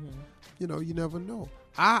 you never know.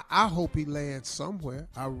 I hope he lands somewhere.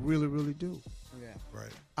 I really, really do. Yeah.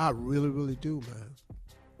 Right. I really, really do, man.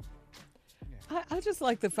 I just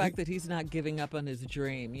like the fact that he's not giving up on his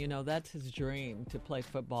dream. That's his dream, to play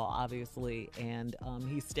football, obviously. And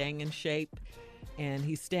he's staying in shape and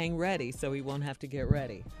he's staying ready so he won't have to get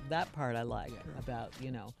ready. That part I like about,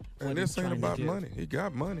 what And he's this ain't trying about to do. money. He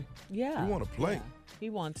got money. Yeah. He want to play. Yeah. He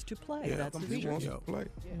wants to play. Yeah, That's his he dream. wants to play.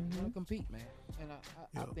 Yeah, he want to compete, man. And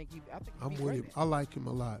I think he'd I'm be with great him. at it. I like him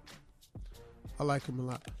a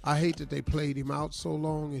lot. I hate that they played him out so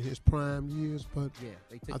long in his prime years, but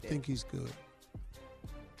they took I that. think he's good.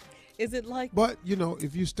 Is it like? But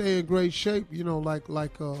if you stay in great shape,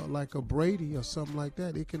 like a Brady or something like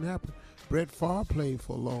that, it can happen. Brett Favre played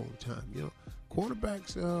for a long time.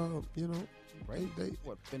 Quarterbacks,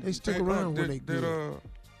 they stick around when they good.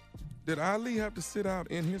 Did Ali have to sit out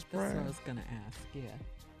in his prime? That's what I was gonna ask. Yeah.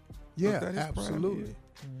 Yeah, that his absolutely.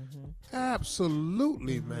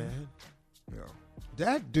 Absolutely, man. Yeah.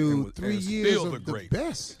 That dude, 3 years still of the the great.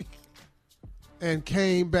 best, and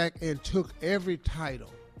came back and took every title.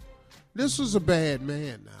 This was a bad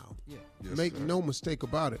man now. Yeah. Yes, Make sir. no mistake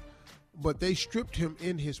about it. But they stripped him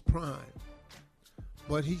in his prime.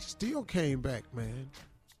 But he still came back, man.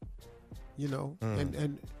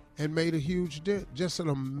 And made a huge dent. Just an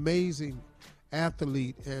amazing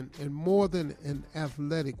athlete, and more than an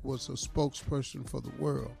athletic, was a spokesperson for the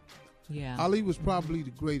world. Yeah. Ali was probably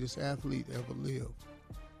the greatest athlete ever lived.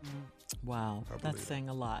 Wow. I believe That's it. saying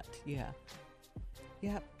a lot. Yeah.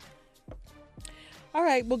 Yep. All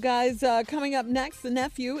right. Well, guys, coming up next, the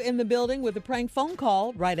nephew in the building with a prank phone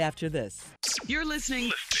call right after this. You're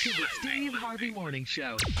listening to the Steve Harvey Morning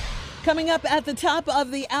Show. Coming up at the top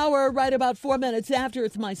of the hour, right about 4 minutes after,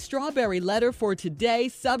 it's my strawberry letter for today.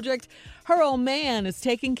 Subject, her old man is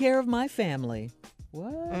taking care of my family.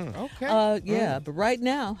 What? Okay. Yeah, but right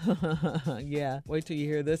now, wait till you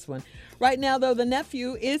hear this one. Right now, though, the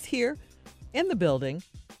nephew is here in the building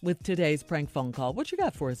with today's prank phone call. What you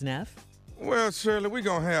got for us, Neff? Well, Shirley, we're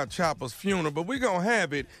going to have Chopper's funeral, but we're going to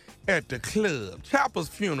have it at the club. Chopper's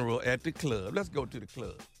funeral at the club. Let's go to the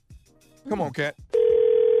club. Come on, Cat.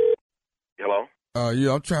 Hello?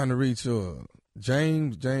 Yeah, I'm trying to reach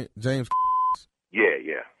James. Yeah.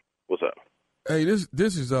 What's up? Hey, this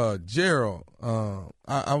is Gerald.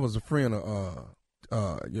 I was a friend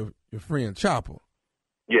your friend Chopper.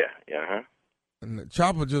 Yeah. And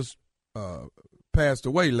Chopper just passed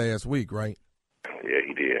away last week, right? Yeah,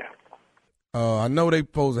 he did. I know they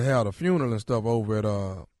supposed to have a funeral and stuff over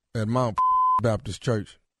at Mount Baptist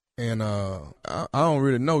Church. And I don't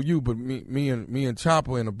really know you, but me and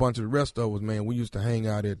Chopper and a bunch of the rest of us, man, we used to hang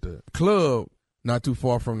out at the club not too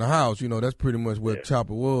far from the house. You know, that's pretty much where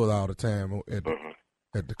Chopper was all the time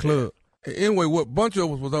at the club. Anyway, what bunch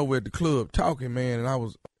of us was over at the club talking, man,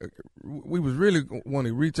 and we was really want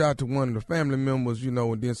to reach out to one of the family members, you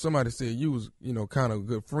know, and then somebody said you was, you know, kind of a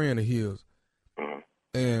good friend of his.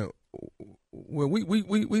 And well,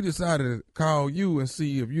 we decided to call you and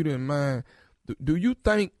see if you didn't mind. Do you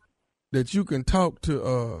think that you can talk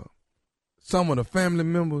to some of the family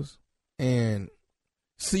members and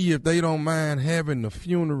see if they don't mind having the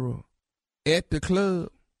funeral at the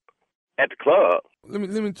club? At the club? Let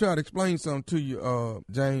me try to explain something to you,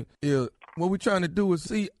 Jane. What we're trying to do is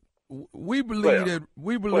see. We believe that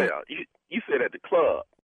we believe. Well, you said at the club.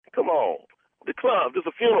 Come on, the club. There's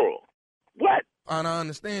a funeral. What? And I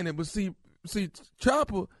understand it, but see,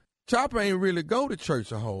 Chopper ain't really go to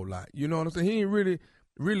church a whole lot. You know what I'm saying? He ain't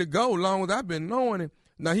really go long as I've been knowing him.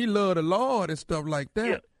 Now he love the Lord and stuff like that.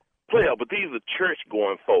 Yeah, player, but these are church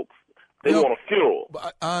going folks. They want a funeral.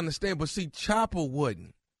 But I understand, but see, Chopper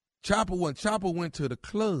wouldn't. Chopper went to the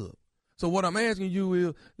club. So what I'm asking you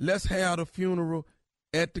is, let's have the funeral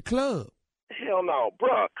at the club. Hell no,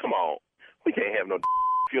 bruh. Come on. We can't have no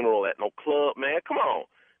funeral at no club, man. Come on.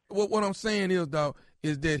 What I'm saying is, dog,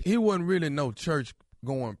 is that he wasn't really no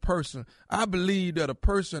church-going person. I believe that a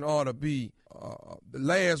person ought to be, the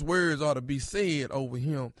last words ought to be said over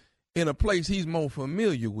him in a place he's more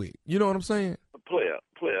familiar with. You know what I'm saying? Player.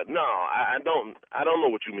 No, I don't know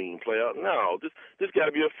what you mean, player. No, this got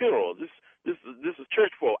to be a funeral. This is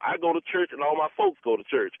church folk. I go to church and all my folks go to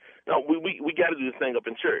church. No, we got to do this thing up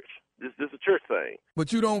in church. This is a church thing.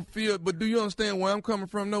 But you don't feel. But do you understand where I'm coming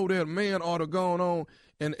from? No, that man ought to go on.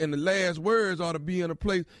 And the last words ought to be in a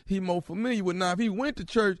place he more familiar with. Now, if he went to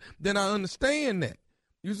church, then I understand that.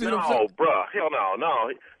 You see what I'm saying? No, bruh. Hell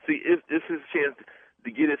no. See, it's his chance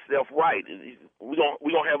to get himself right. We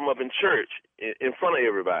don't have him up in church in front of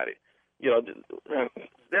everybody. You know,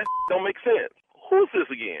 that don't make sense. Who's this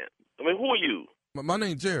again? I mean, who are you? My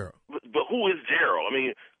name's Sheryl. But who is Sheryl? I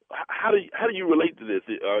mean, how do you relate to this?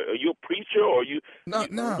 Are you a preacher or are you?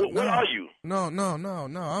 What are you? No.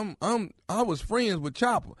 I was friends with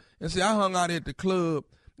Chopper, and see, I hung out at the club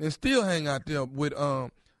and still hang out there with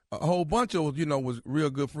a whole bunch of us. You know, was real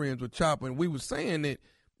good friends with Chopper, and we was saying that,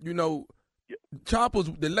 you know,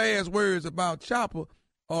 the last words about Chopper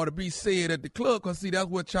ought to be said at the club, because see, that's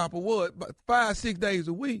what Chopper was. But 5-6 days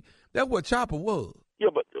a week, that's what Chopper was. Yeah,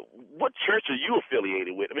 but what church are you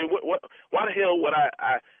affiliated with? I mean, why the hell would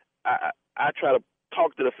I try to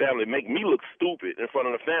talk to the family, make me look stupid in front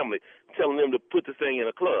of the family, telling them to put the thing in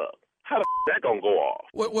a club? How the that gonna go off?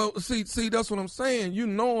 Well, see, that's what I'm saying. You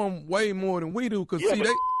know them way more than we do, because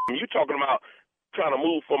you talking about trying to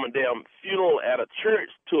move from a damn funeral at a church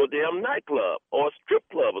to a damn nightclub or a strip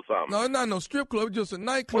club or something. No, it's not no strip club. It's just a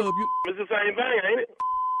nightclub. It's the same thing, ain't it?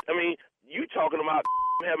 I mean, you talking about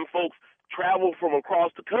having folks travel from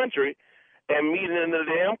across the country and meeting in the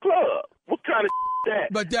damn club. What kind of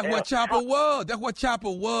that? But that's what Chopper was. That's what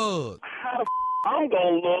Chopper was. How the I'm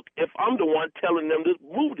going to look if I'm the one telling them to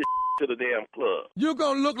move the to the damn club? You're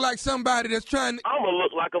going to look like somebody that's trying to... I'm going to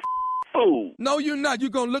look like a fool. No, you're not. You're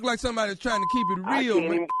going to look like somebody that's trying to keep it real. I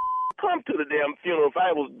can't even come to the damn funeral if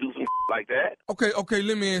I was to do some like that. Okay,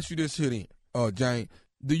 let me ask you this here then, Jane.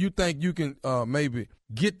 Do you think you can maybe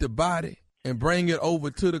get the body and bring it over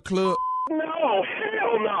to the club? No,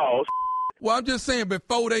 hell no. Well, I'm just saying,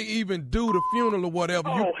 before they even do the funeral or whatever.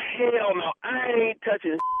 Oh, hell no. I ain't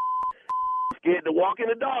touching scared to walk in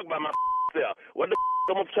the dog by myself. What the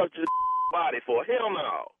I'm going to touch the body for? Hell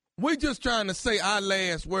no. We're just trying to say our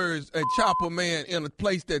last words at Chopper, man, in a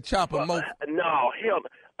place that Chopper No, hell no.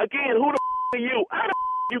 Again, who the are you? How the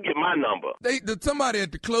you get my number? Somebody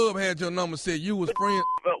at the club had your number, said you was friends.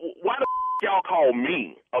 Why the y'all call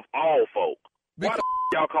me, of all folk? Why the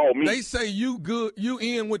y'all call me? They say you good, you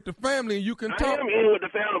in with the family, and you can talk. I am in with the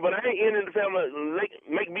family, but I ain't in the family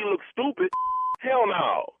make me look stupid. Hell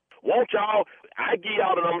no. Won't y'all, I give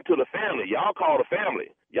y'all the number to the family. Y'all call the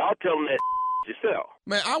family. Y'all tell them that yourself.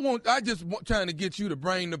 Man, I just trying to get you to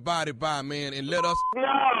bring the body by, man, and let us. No,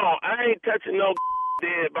 I ain't touching no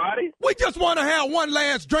dead body. We just want to have one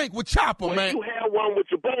last drink with Chopper, man. You have one with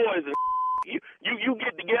your boys, and you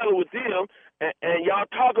get together with them, and y'all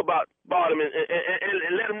talk about him,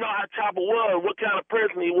 and let them know how Chopper was, what kind of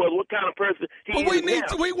person he was, what kind of person he is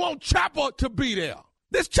now. We want Chopper to be there.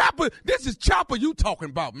 This is Chopper you talking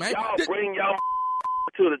about, man. Y'all bring y'all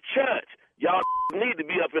to the church. Y'all need to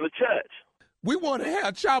be up in the church. We want to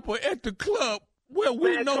have Chopper at the club where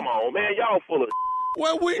we man, know. Come on, man. Y'all full of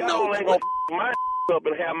where we y'all know. Y'all ain't gonna my up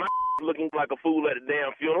and have my looking like a fool at a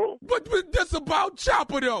damn funeral. But that's about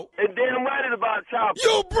Chopper, though. And damn right it's about Chopper.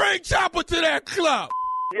 You bring Chopper to that club.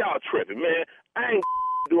 Y'all tripping, man. I ain't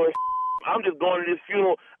doing I'm just going to this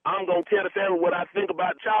funeral. I'm going to tell the family what I think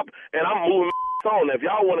about Chopper, and I'm moving on. If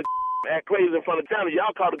y'all want to act crazy in front of the family,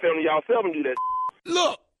 y'all call the family yourself and do that.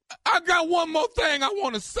 Look, I got one more thing I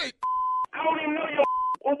want to say. I don't even know your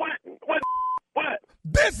what?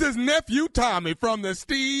 This is Nephew Tommy from the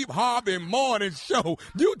Steve Harvey Morning Show.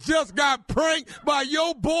 You just got pranked by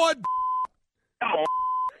your boy. Oh,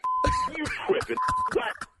 you tripping.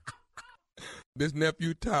 What? This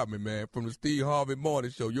Nephew Tommy, man, from the Steve Harvey Morning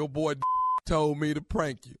Show. Your boy told me to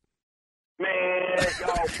prank you. Man,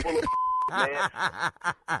 y'all full of man.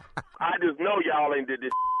 I just know y'all ain't did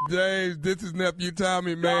this. James, this is Nephew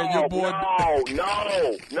Tommy, man. Your boy.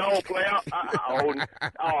 No, player.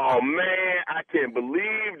 Oh, man, I can't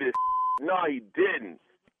believe this. No, he didn't.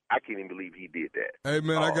 I can't even believe he did that. Hey,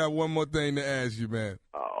 man, I got one more thing to ask you, man.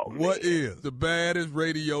 What is the baddest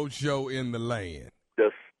radio show in the land? The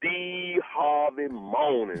Steve Harvey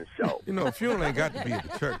Morning Show. You know, a funeral ain't got to be at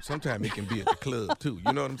the church. Sometimes it can be at the club, too.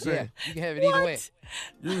 You know what I'm saying? Yeah, you can have it either way.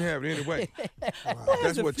 You can have it any way. Wow.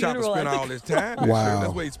 That's where Chopper spent all his time. Wow.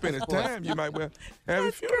 That's where he spent his time. You might well have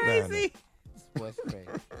a funeral down there. What's crazy?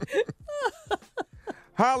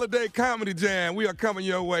 Holiday Comedy Jam. We are coming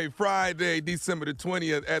your way Friday, December the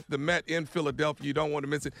 20th at the Met in Philadelphia. You don't want to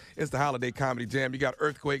miss it. It's the Holiday Comedy Jam. You got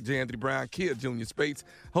Earthquake, J. Anthony Brown, Kid Junior Spates,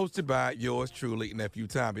 hosted by yours truly, Nephew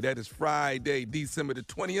Tommy. That is Friday, December the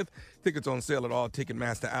 20th. Tickets on sale at all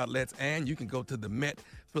Ticketmaster outlets, and you can go to the Met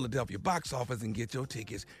Philadelphia box office and get your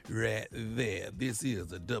tickets right there. This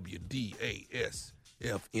is a WDAS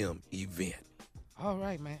FM event. All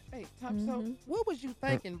right, man. Hey, Tom, so what was you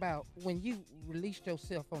thinking about when you released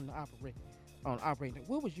yourself on the operating?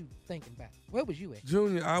 What was you thinking about? Where was you at?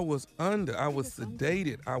 Junior, I was under. I was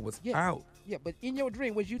sedated. I was out. Yeah, but in your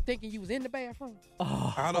dream, was you thinking you was in the bathroom?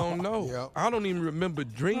 Oh. I don't know. Yep. I don't even remember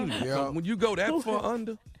dreaming. Yep. So when you go that far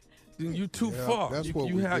under, then you too far. That's what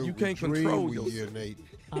you can't control yourself.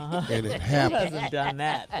 And it happens. Who hasn't done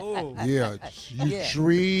that? Oh. Yeah, you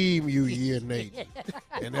dream you urinate.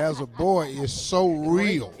 And as a boy, it's so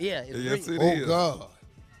real. Yeah, yes, it is. Oh, God.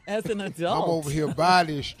 As an adult. I'm over here by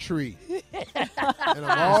this tree. And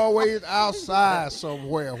I'm always outside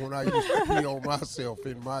somewhere when I used to pee on myself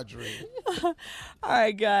in my dream. All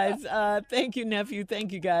right, guys. Thank you, Nephew.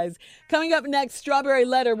 Thank you, guys. Coming up next, Strawberry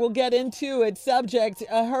Letter. We'll get into it. Subject,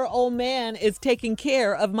 her old man is taking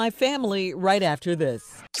care of my family right after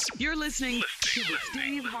this. You're listening to the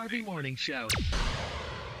Steve Harvey Morning Show.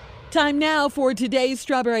 Time now for today's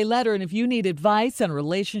Strawberry Letter. And if you need advice on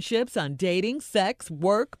relationships, on dating, sex,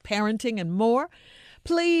 work, parenting, and more,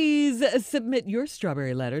 please submit your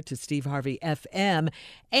Strawberry Letter to Steve Harvey FM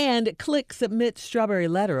and click Submit Strawberry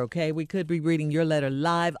Letter, okay? We could be reading your letter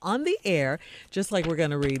live on the air, just like we're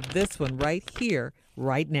going to read this one right here,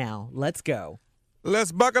 right now. Let's go.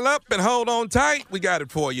 Let's buckle up and hold on tight. We got it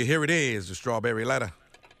for you. Here it is, the Strawberry Letter.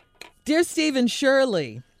 Dear Steve and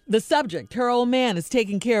Shirley, the subject, her old man is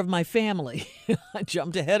taking care of my family. I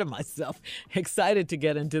jumped ahead of myself, excited to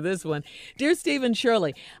get into this one. Dear Steve and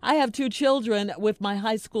Shirley, I have 2 children with my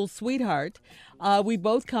high school sweetheart. We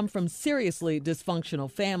both come from seriously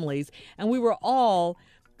dysfunctional families, and we were all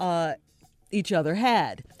each other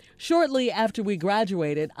had. Shortly after we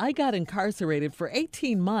graduated, I got incarcerated for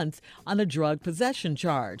 18 months on a drug possession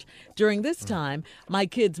charge. During this time, my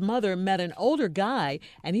kid's mother met an older guy,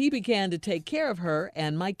 and he began to take care of her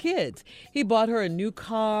and my kids. He bought her a new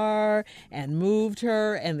car and moved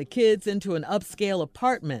her and the kids into an upscale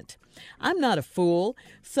apartment. I'm not a fool,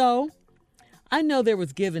 so I know there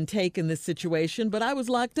was give and take in this situation, but I was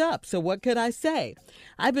locked up, so what could I say?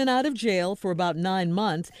 I've been out of jail for about 9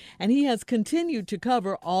 months, and he has continued to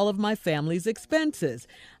cover all of my family's expenses.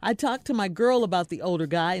 I talked to my girl about the older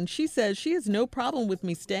guy, and she says she has no problem with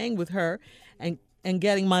me staying with her and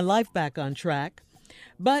getting my life back on track.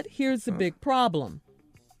 But here's the big problem.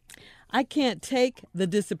 I can't take the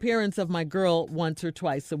disappearance of my girl once or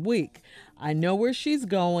twice a week. I know where she's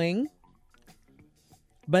going.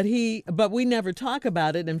 But we never talk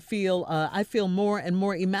about it and I feel more and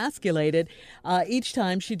more emasculated each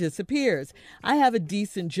time she disappears. I have a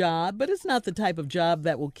decent job, but it's not the type of job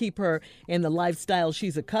that will keep her in the lifestyle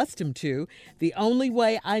she's accustomed to. The only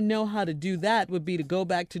way I know how to do that would be to go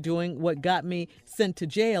back to doing what got me sent to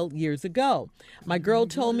jail years ago. My girl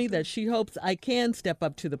told me that she hopes I can step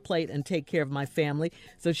up to the plate and take care of my family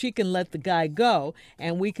so she can let the guy go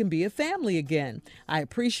and we can be a family again. I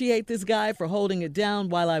appreciate this guy for holding it down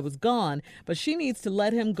while I was gone, but she needs to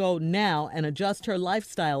let him go now and adjust her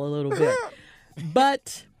lifestyle a little bit.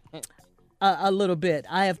 But a little bit.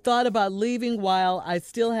 I have thought about leaving while I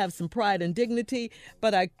still have some pride and dignity,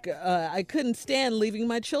 but I couldn't stand leaving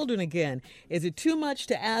my children again. Is it too much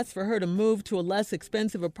to ask for her to move to a less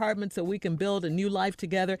expensive apartment so we can build a new life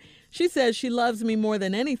together? She says she loves me more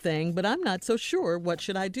than anything, but I'm not so sure. What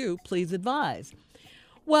should I do? Please advise.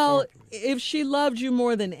 Well, if she loved you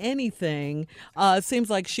more than anything, it seems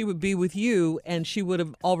like she would be with you and she would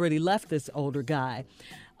have already left this older guy.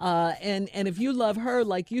 And if you love her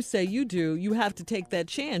like you say you do, you have to take that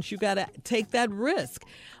chance. You got to take that risk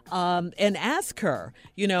and ask her,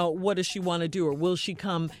 what does she want to do? Or will she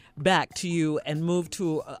come back to you and move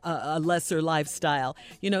to a lesser lifestyle?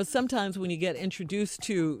 Sometimes when you get introduced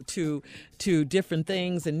to different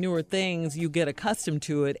things and newer things, you get accustomed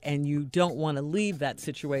to it and you don't want to leave that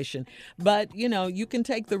situation. But, you can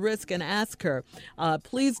take the risk and ask her,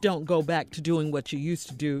 please don't go back to doing what you used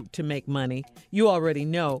to do to make money. You already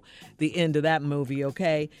know the end of that movie,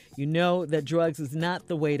 okay? You know that drugs is not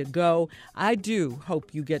the way to go. I do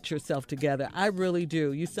hope you get yourself together. I really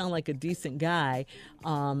do. You sound like a decent guy.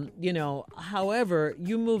 However,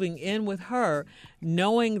 you moving in with her,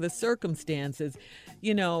 knowing the circumstances,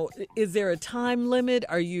 is there a time limit?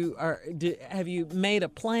 Have you made a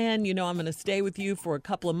plan? I'm going to stay with you for a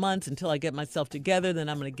couple of months until I get myself together. Then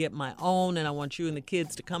I'm going to get my own, and I want you and the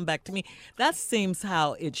kids to come back to me. That seems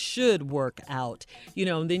how it should work out,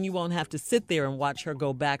 and then you won't have to sit there and watch her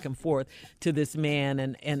go back and forth to this man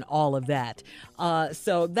and all of that.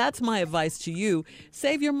 So that's my advice to you.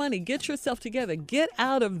 Save your money. Get yourself together. Get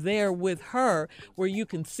out of there with her where you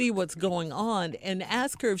can see what's going on and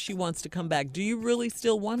ask her if she wants to come back. Do you really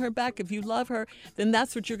still want her back? If you love her, then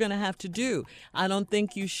that's what you're going to have to do. I don't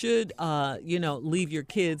think you should, leave your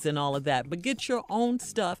kids and all of that, but get your own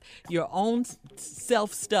stuff, your own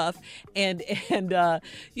self stuff, and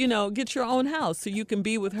get your own house so you can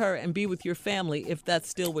be with her and be with your family if that's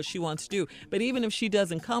still what she wants to do. But even if she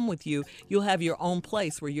doesn't come with you, you'll have your own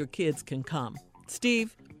place where your kids can come.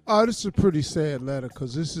 Steve? This is a pretty sad letter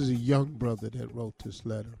because this is a young brother that wrote this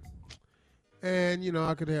letter. And,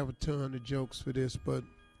 I could have a ton of jokes for this, but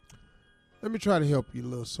let me try to help you,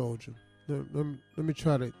 little soldier. Let me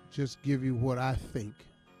try to just give you what I think.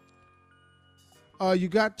 You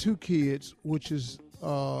got 2 kids, which is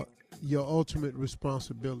your ultimate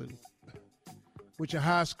responsibility. With your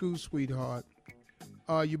high school sweetheart,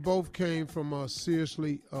 you both came from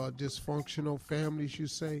seriously dysfunctional families, you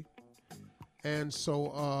say. And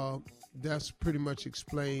so that's pretty much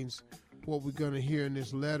explains what we're going to hear in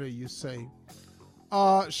this letter, you say.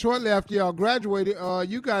 Shortly after y'all graduated,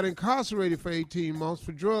 you got incarcerated for 18 months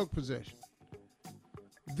for drug possession.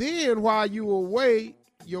 Then, while you were away,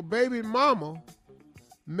 your baby mama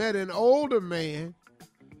met an older man,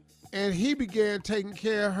 and he began taking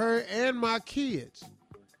care of her and my kids.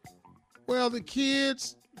 Well, the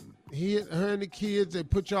kids, her and the kids, they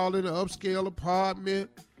put y'all in an upscale apartment.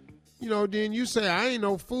 Then you say, I ain't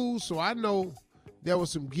no fool, so I know there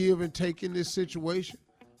was some give and take in this situation.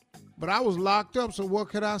 But I was locked up, so what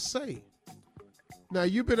could I say? Now,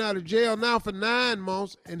 you've been out of jail now for 9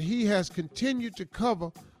 months, and he has continued to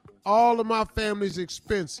cover all of my family's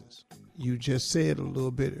expenses. You just said a little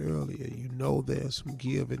bit earlier, there's some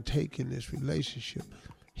give and take in this relationship.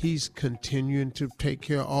 He's continuing to take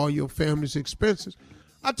care of all your family's expenses.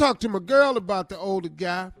 I talked to my girl about the older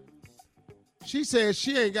guy. She says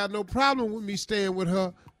she ain't got no problem with me staying with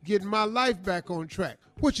her, getting my life back on track,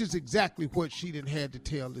 which is exactly what she done had to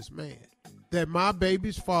tell this man. That my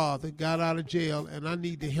baby's father got out of jail and I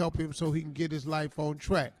need to help him so he can get his life on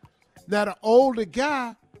track. Now the older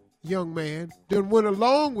guy, young man, then went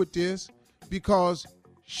along with this because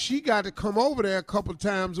she got to come over there a couple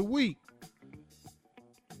times a week.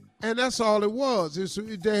 And that's all it was.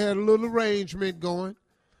 They had a little arrangement going.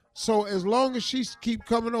 So as long as she keep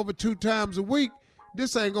coming over 2 times a week,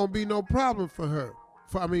 this ain't gonna be no problem for her.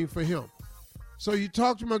 For him. So you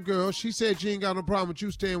talk to my girl. She said she ain't got no problem with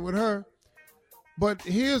you staying with her. But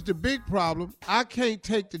here's the big problem. I can't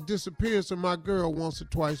take the disappearance of my girl once or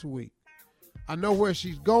twice a week. I know where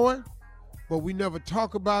she's going, but we never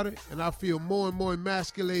talk about it, and I feel more and more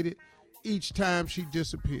emasculated each time she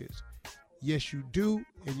disappears. Yes, you do,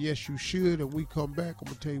 and yes, you should. And we come back, I'm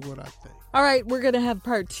going to tell you what I think. All right, we're going to have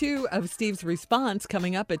part 2 of Steve's response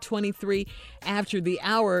coming up at 23 after the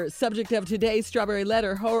hour. Subject of today's Strawberry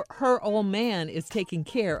Letter, her old man is taking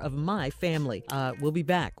care of my family. We'll be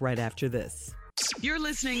back right after this. You're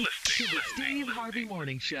listening to the Steve Harvey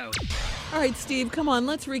Morning Show. All right, Steve, come on.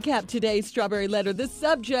 Let's recap today's Strawberry Letter. The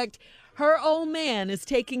subject, her old man is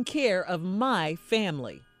taking care of my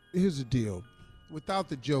family. Here's the deal. Without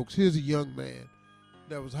the jokes, here's a young man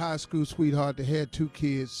that was a high school sweetheart that had 2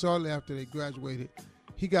 kids. Shortly after they graduated,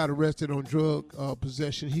 he got arrested on drug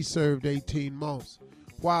possession. He served 18 months.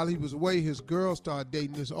 While he was away, his girl started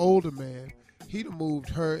dating this older man. He'd moved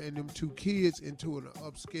her and them 2 kids into an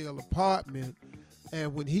upscale apartment.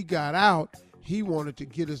 And when he got out, he wanted to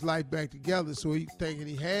get his life back together. So he thinking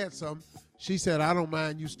he had something. She said, I don't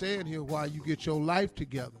mind you staying here while you get your life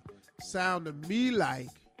together. Sound to me like,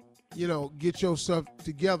 get your stuff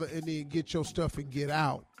together and then get your stuff and get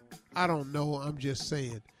out. I don't know. I'm just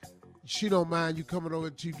saying. She don't mind you coming over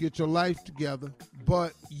to get your life together,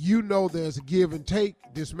 but there's a give and take.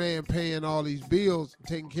 This man paying all these bills,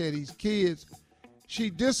 taking care of these kids. She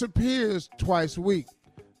disappears twice a week.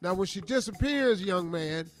 Now, when she disappears, young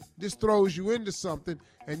man, this throws you into something,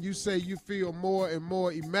 and you say you feel more and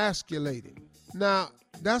more emasculated. Now,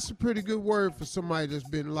 that's a pretty good word for somebody that's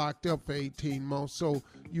been locked up for 18 months. So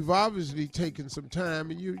you've obviously taken some time,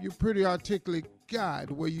 and you're a pretty articulate guy,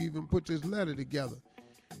 the way you even put this letter together.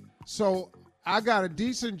 So I got a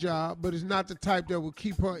decent job, but it's not the type that will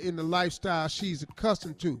keep her in the lifestyle she's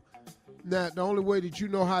accustomed to. Now, the only way that you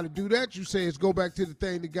know how to do that, you say, is go back to the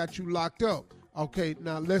thing that got you locked up. Okay,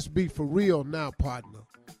 now let's be for real now, partner.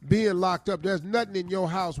 Being locked up, there's nothing in your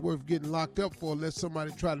house worth getting locked up for unless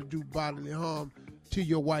somebody try to do bodily harm to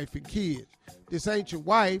your wife and kids. This ain't your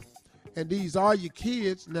wife, and these are your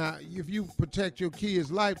kids. Now, if you protect your kids'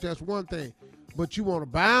 life, that's one thing. But you want to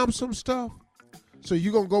buy them some stuff? So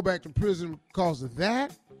you're going to go back to prison because of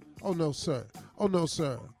that? Oh, no, sir. Oh, no,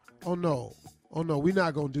 sir. Oh, no. Oh, no, we're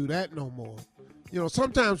not going to do that no more.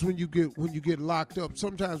 Sometimes when you get locked up,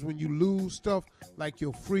 sometimes when you lose stuff like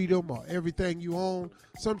your freedom or everything you own,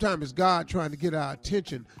 sometimes it's God trying to get our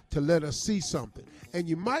attention to let us see something. And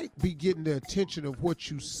you might be getting the attention of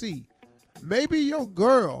what you see. Maybe your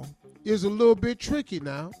girl is a little bit tricky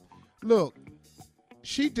now. Look,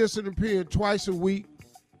 she disappeared twice a week,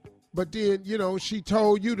 but then, she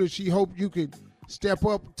told you that she hoped you could step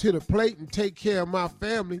up to the plate and take care of my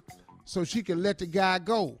family so she can let the guy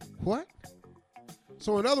go. What?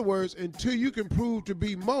 So in other words, until you can prove to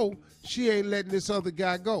be Mo, she ain't letting this other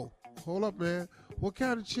guy go. Hold up, man. What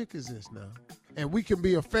kind of chick is this now? And we can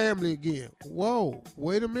be a family again. Whoa,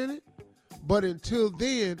 wait a minute. But until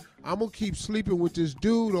then, I'm going to keep sleeping with this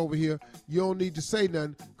dude over here. You don't need to say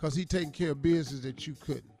nothing because he taking care of business that you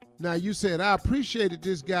couldn't. Now, you said, I appreciated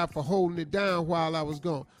this guy for holding it down while I was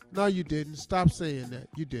gone. No, you didn't. Stop saying that.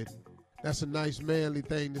 You didn't. That's a nice manly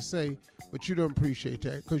thing to say, but you don't appreciate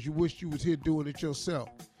that because you wish you was here doing it yourself.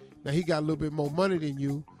 Now, he got a little bit more money than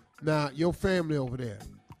you. Now, your family over there.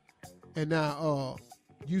 And now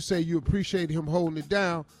you say you appreciate him holding it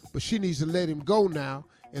down, but she needs to let him go now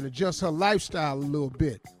and adjust her lifestyle a little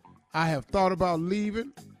bit. I have thought about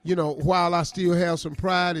leaving, while I still have some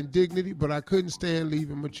pride and dignity, but I couldn't stand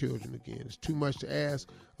leaving my children again. It's too much to ask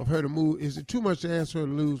of her to move. Is it too much to ask her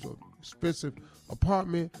to lose an expensive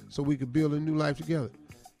apartment so we could build a new life together?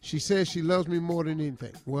 She says she loves me more than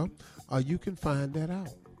anything. Well, you can find that out.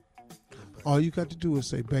 All you got to do is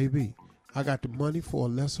say, baby, I got the money for a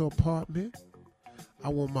lesser apartment. I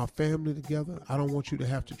want my family together. I don't want you to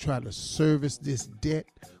have to try to service this debt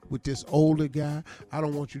with this older guy. I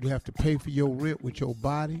don't want you to have to pay for your rent with your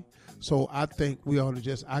body. So I think we ought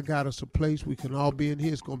to I got us a place we can all be in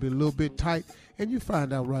here. It's going to be a little bit tight. And you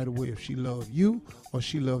find out right away if she loved you or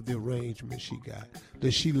she loved the arrangement she got.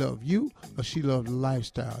 Does she love you or she love the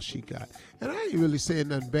lifestyle she got? And I ain't really saying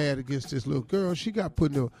nothing bad against this little girl. She got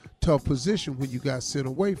put in a tough position when you got sent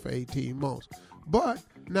away for 18 months. But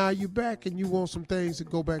now you're back and you want some things to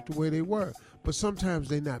go back the way they were. But sometimes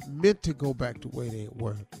they're not meant to go back the way they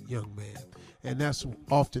were, young man. And that's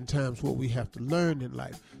oftentimes what we have to learn in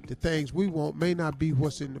life. The things we want may not be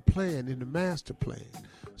what's in the plan, in the master plan.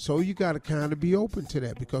 So you got to kind of be open to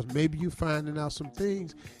that because maybe you're finding out some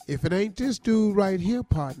things. If it ain't this dude right here,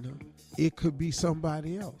 partner, it could be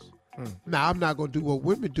somebody else. Now, I'm not going to do what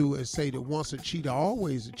women do and say that once a cheater,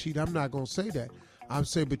 always a cheater. I'm not going to say that. I'm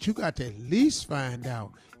saying, but you got to at least find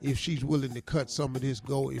out if she's willing to cut some of this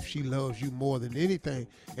go, if she loves you more than anything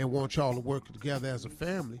and wants y'all to work together as a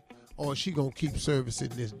family, or is she going to keep servicing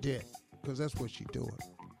this debt? Because that's what she's doing.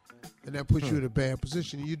 And that puts you in a bad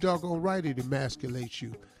position. And you're doggone right it emasculates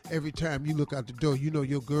you. Every time you look out the door, you know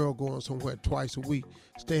your girl going somewhere twice a week,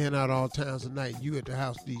 staying out all times of night. You at the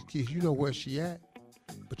house with these kids. You know where she at,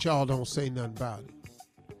 but y'all don't say nothing about it.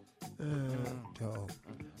 Dog.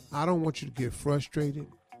 I don't want you to get frustrated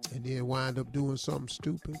and then wind up doing something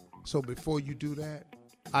stupid. So before you do that,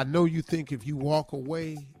 I know you think if you walk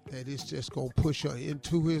away that it's just going to push her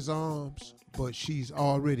into his arms, but she's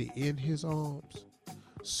already in his arms.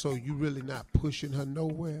 So you really not pushing her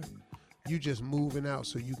nowhere. You just moving out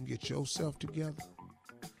so you can get yourself together.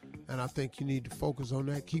 And I think you need to focus on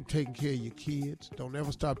that. Keep taking care of your kids. Don't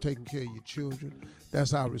ever stop taking care of your children.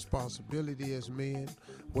 That's our responsibility as men.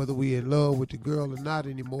 Whether we're in love with the girl or not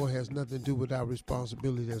anymore has nothing to do with our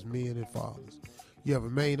responsibility as men and fathers. You have a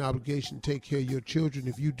main obligation to take care of your children.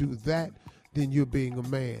 If you do that, then you're being a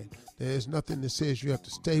man. There's nothing that says you have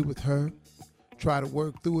to stay with her. Try to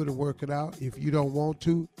work through it and work it out. If you don't want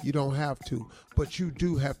to, you don't have to. But you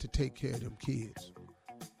do have to take care of them kids.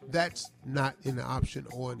 That's not an option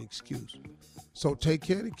or an excuse. So take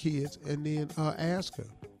care of the kids and then ask her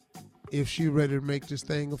if she's ready to make this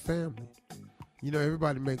thing a family. You know,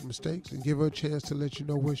 everybody make mistakes, and give her a chance to let you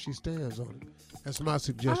know where she stands on it. That's my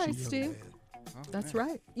suggestion. All right, young Steve. man. That's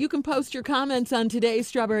right. You can post your comments on today's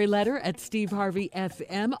Strawberry Letter at Steve Harvey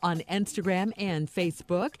FM on Instagram and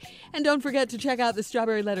Facebook. And don't forget to check out the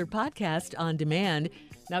Strawberry Letter podcast on demand.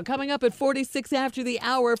 Now, coming up at 46 after the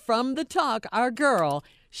hour from The Talk, our girl,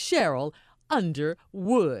 Sheryl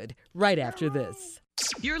Underwood, right after this.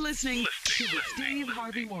 You're listening to the Steve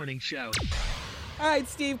Harvey Morning Show. All right,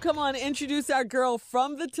 Steve, come on, introduce our girl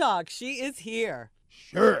from The Talk. She is here.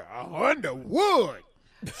 Sheryl Underwood.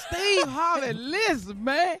 Steve Harvey, listen,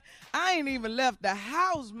 man. I ain't even left the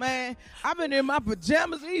house, man. I've been in my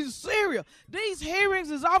pajamas eating cereal. These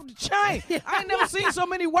hearings is off the chain. I ain't never seen so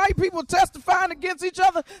many white people testifying against each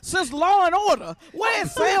other since Law and Order.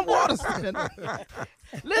 Where's Sam Waterston?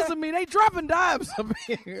 Listen to me, they dropping dimes up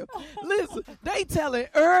here. Listen, they telling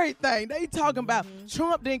everything. They talking about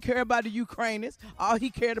Trump didn't care about the Ukrainians. All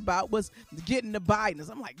he cared about was getting the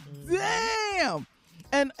Bidens. I'm like, damn.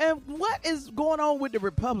 And what is going on with the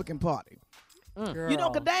Republican Party? You know,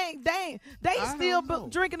 cause they still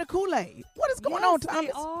drinking the Kool-Aid. What is going on, Thomas?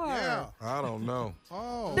 They are. Yeah, I don't know.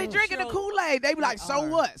 Oh. They drinking the Kool-Aid. They be like, so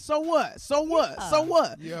what? So what? So what? So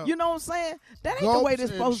what? Yeah. You know what I'm saying? That ain't the way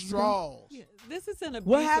this supposed to go. Yeah, this is an What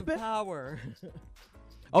abuse of happened? power.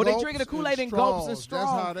 Oh, they drinking the Kool-Aid in gulps and straws.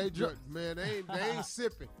 That's how they drink. Man, they ain't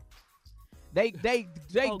sipping. They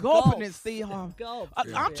Oh, gulping gulps. it, Steve Harvey. Gulps.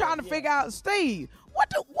 I'm trying to figure out, Steve,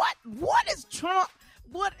 what is Trump?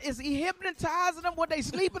 What is he hypnotizing them? What they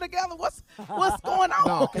sleeping together? What's going on?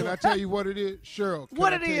 No, can I tell you what it is, Sheryl?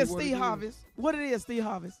 What it is, Steve Harvey? What it is, Steve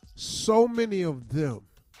Harvey? So many of them.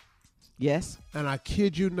 Yes. And I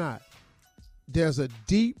kid you not, there's a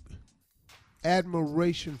deep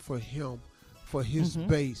admiration for him, for his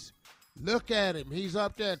base. Look at him. He's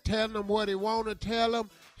up there telling them what he want to tell them.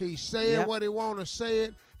 He's saying what he want to say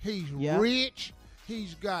it. He's rich.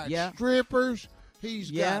 He's got strippers.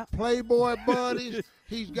 He's got Playboy buddies.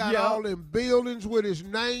 He's got all them buildings with his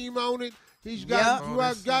name on it. He's got,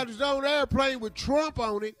 got his own airplane with Trump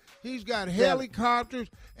on it. He's got helicopters,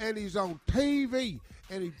 and he's on TV.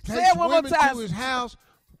 And he takes women to his house,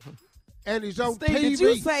 and he's on TV. Did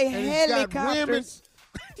you say and helicopters?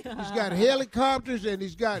 He's got helicopters, and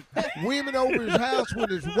he's got women over his house when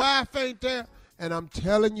his wife ain't there. And I'm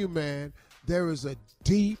telling you, man, there is a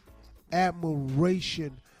deep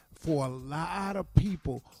admiration for a lot of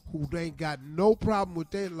people who ain't got no problem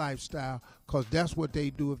with their lifestyle, because that's what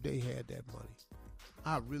they do if they had that money.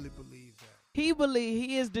 I really believe that. He believe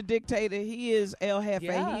he is the dictator. He is El Jefe.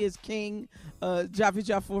 Yeah. He is King Jaffe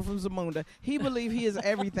Jaffer from Zamunda. He believe he is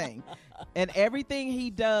everything. And everything he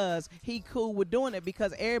does, he cool with doing it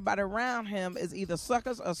because everybody around him is either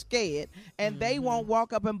suckers or scared, and they won't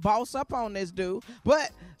walk up and boss up on this dude.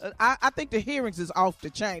 But I think the hearings is off the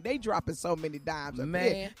chain. They dropping so many dimes.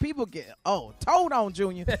 Man. People get, told on,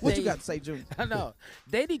 Junior. What you got to say, Junior? I know.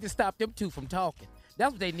 They need to stop them two from talking.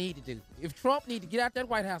 That's what they need to do. If Trump need to get out that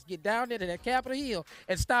White House, get down there to that Capitol Hill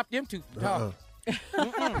and stop them two from talking.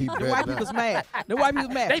 The white people's mad. The white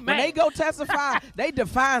people's mad. They When mad. they go testify, they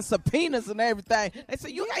define subpoenas and everything. They say,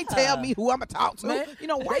 you can't tell me who I'm going to talk to. Man, You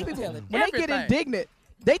know, white they people, telling when they get everything. indignant,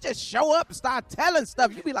 they just show up and start telling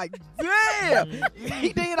stuff. You be like, damn,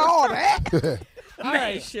 he did all that. All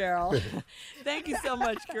right, Sheryl. Thank you so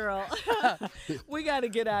much, girl. We got to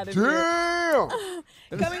get out of here.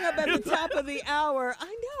 Damn! Coming up at the top of the hour,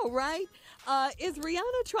 I know, right? Is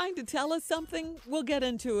Rihanna trying to tell us something? We'll get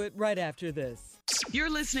into it right after this.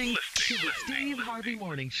 You're listening to the Steve Harvey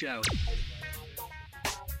Morning Show.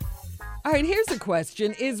 All right, here's a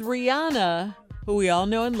question. Is Rihanna, who we all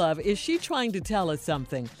know and love, is she trying to tell us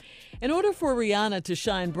something? In order for Rihanna to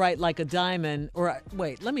shine bright like a diamond, or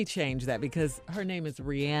wait, let me change that because her name is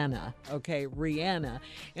Rihanna, okay? Rihanna.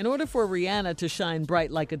 In order for Rihanna to shine bright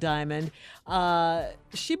like a diamond,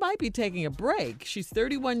 she might be taking a break. She's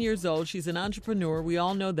 31 years old. She's an entrepreneur. We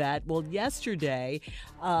all know that. Well, yesterday,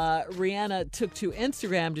 Rihanna took to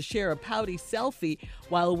Instagram to share a pouty selfie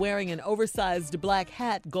while wearing an oversized black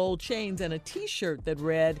hat, gold chains, and a T-shirt that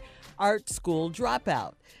read, "Art School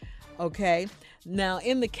Dropout." Okay. Now,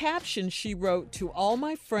 in the caption, she wrote, "To all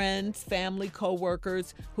my friends, family,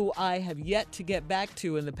 co-workers who I have yet to get back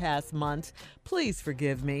to in the past month, please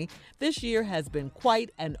forgive me. This year has been quite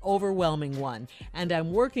an overwhelming one, and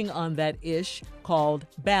I'm working on that ish called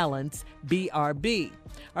balance, BRB."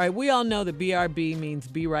 All right, we all know that BRB means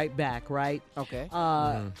be right back, right? Okay.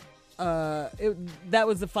 That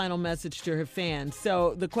was the final message to her fans.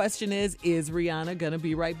 So the question is Rihanna going to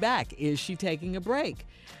be right back? Is she taking a break?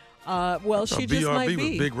 Well, she just might be. BRB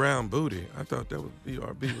was big round booty. I thought that was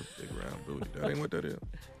BRB was big round booty. That ain't what that is.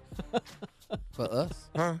 For us?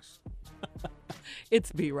 Huh?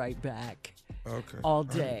 It's be right back. Okay. All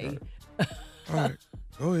day. All right.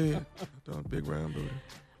 Go ahead. I thought big round booty.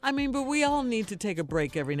 I mean, but we all need to take a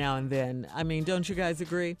break every now and then. I mean, don't you guys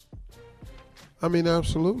agree? I mean,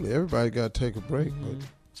 absolutely. Everybody got to take a break.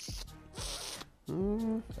 But,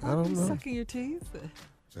 I don't know. Sucking your teeth?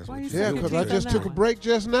 That's Why what you you Yeah, do. because I just took a break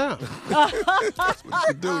just now. That's what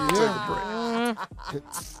you do. You take a break.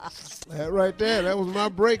 That right there, that was my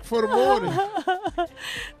break for the morning.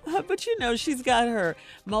 But you know, she's got her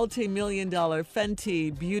multi-million-dollar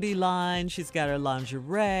Fenty beauty line. She's got her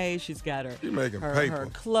lingerie. She's got her, You're making her paper.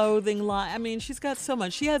 clothing line. I mean, she's got so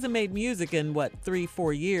much. She hasn't made music in,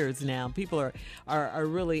 3-4 years now. People are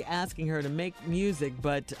really asking her to make music,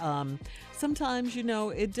 but sometimes, you know,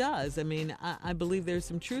 it does. I mean, I believe there's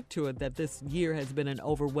some truth to it that this year has been an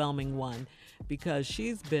overwhelming one because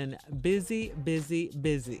she's been busy.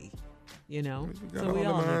 You know, Got so all we the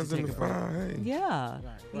all need lines to in take the a break. fire. Hey. Yeah.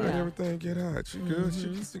 Let everything get hot. She good. She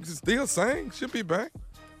can still sing. She'll be back.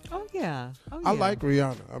 Oh yeah. I like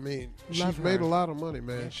Rihanna. I mean, Love she's made her. a lot of money,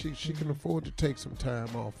 man. She can afford to take some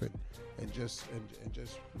time off and just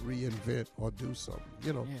reinvent or do something.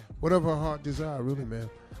 You know, whatever her heart desire, really, man.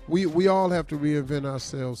 We all have to reinvent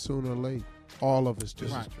ourselves sooner or later. All of us do.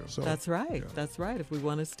 So, That's right. That's right. If we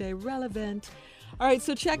want to stay relevant. All right,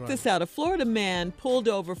 so check this out. A Florida man pulled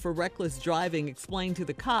over for reckless driving explained to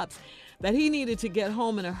the cops that he needed to get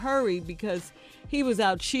home in a hurry because he was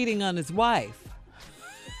out cheating on his wife.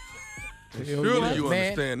 Surely you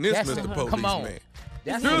understand this, Mr. Police come on.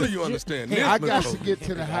 Man. Surely you understand this, I Mr. got to Police. get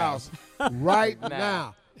to the house right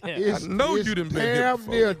now. It's, I know it's you done been here damn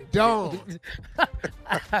near dawn.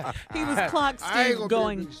 He was clock I ain't Steve gonna be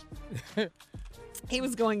going. able to- He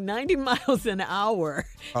was going 90 miles an hour.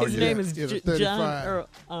 His name is Yeah, the John 35.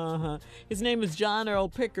 Earl. His name is John Earl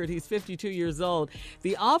Pickard. He's 52 years old.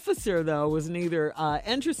 The officer, though, was neither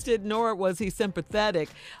interested nor was he sympathetic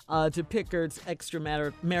to Pickard's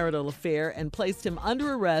extramarital affair and placed him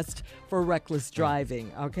under arrest for reckless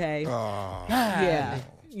driving. Okay.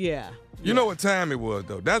 Yeah. You know what time it was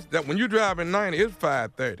though? That when you driving 90, it's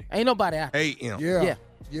 5:30 Ain't nobody out. a.m. Yeah.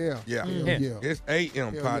 It's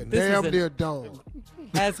a.m. Yeah, partner. damn near dawn.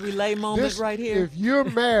 As we lay moment right here. If you're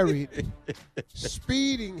married,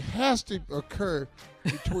 speeding has to occur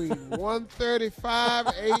between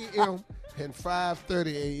 1:35 a.m. and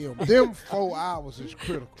 5:30 a.m. Them 4 hours is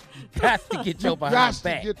critical. Got to get your behind Got to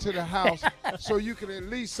back. get to the house so you can at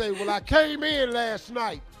least say, well, I came in last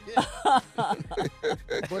night.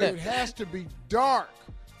 But it has to be dark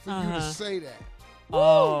for you to say that.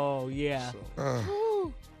 Oh, yeah.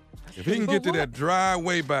 If he can get to that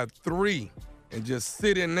driveway by 3 and just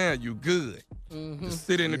sit in there, you good. Just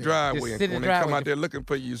sit in the driveway, Just and sit in when the they come driveway. out there looking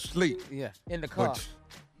for you, you sleep. Yeah, in the car. But,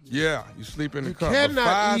 yeah, you sleep in the You car. But cannot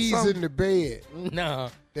 5 ease something- in the bed. No.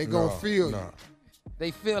 They gonna feel you.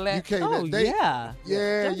 They feel that. You can't. Oh, yeah.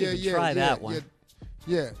 Yeah. Don't even try that one.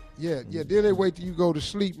 Yeah. Then they wait till you go to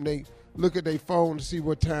sleep and they look at their phone to see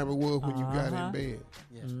what time it was when you got in bed.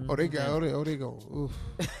 Yeah. Oh, they got. Oh, they go. Oof.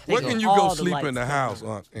 Where can you all go the sleep lights in the come house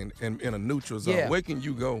in a neutral zone? Yeah. Where can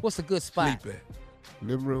you go What's a good spot? sleep at?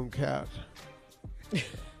 Living room couch.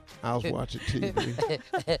 I was watching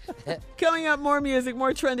TV. Coming up, more music,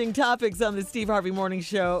 more trending topics on the Steve Harvey Morning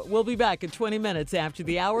Show. We'll be back at 20 minutes after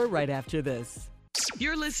the hour, right after this.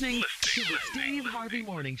 You're listening to the Steve Harvey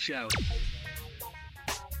Morning Show.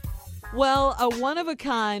 Well, a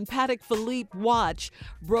one-of-a-kind Patek Philippe watch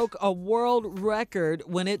broke a world record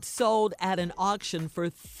when it sold at an auction for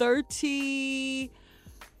 $31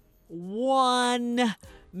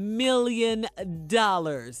 million.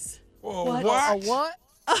 What? A what?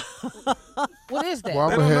 What is that? Well,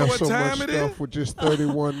 They I'm don't know gonna have what so time much it is? stuff with just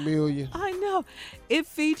 31 million. I know. It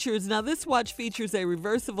features, now this watch features a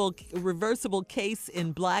reversible case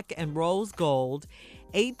in black and rose gold,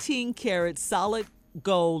 18 karat solid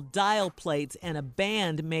gold dial plates, and a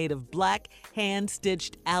band made of black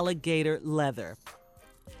hand-stitched alligator leather.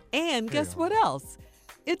 And guess what else?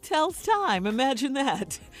 It tells time. Imagine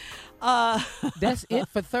that. That's it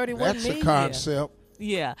for 31 That's million. a concept.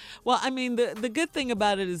 Yeah. Well, I mean, the good thing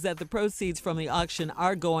about it is that the proceeds from the auction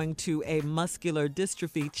are going to a muscular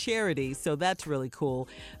dystrophy charity, so that's really cool.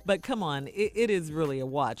 But come on, it is really a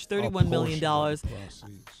watch. $31 million.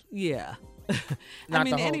 Yeah. Not I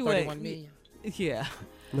mean, the whole anyway. 31 million. Yeah.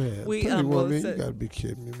 Man, We, 31 million, so- you gotta be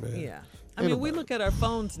kidding me, man. Yeah. I mean, we look at our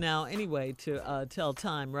phones now anyway to tell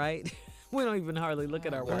time, right? We don't even hardly look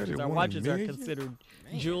at our watches. Our 31 watches are million? considered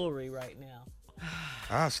jewelry right now.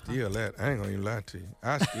 I steal that. I ain't gonna even lie to you.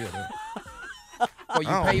 I steal that. Oh, you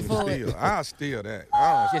I pay don't for steal. it? I steal that.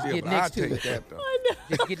 I don't Just steal, get but next I to take it. that though.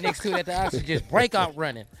 Just get next to it at the auction. Just break out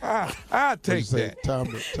running. I take that.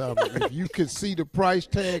 Tommy, if you could see the price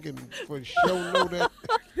tag and for sure know that.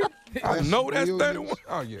 I know that's millions. 31.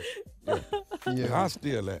 Oh yeah. Yeah. I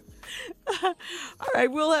steal that. All right,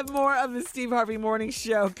 we'll have more of the Steve Harvey Morning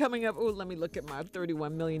Show coming up. Oh, let me look at my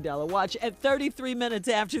 $31 million watch at 33 minutes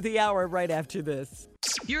after the hour, right after this.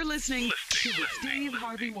 You're listening to the Steve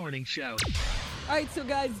Harvey Morning Show. All right, so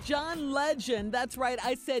guys, John Legend, that's right,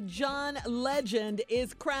 I said John Legend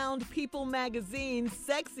is crowned People Magazine's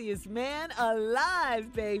sexiest man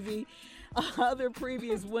alive, baby. Other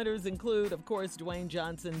previous winners include, of course, Dwayne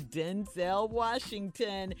Johnson, Denzel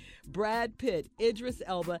Washington, Brad Pitt, Idris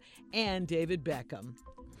Elba, and David Beckham.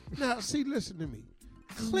 Now, see, listen to me.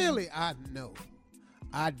 Clearly, I know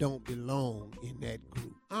I don't belong in that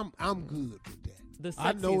group. I'm good with that. The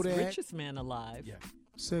I know sexiest, that. richest man alive. Yeah.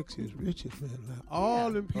 Sexiest, richest man alive.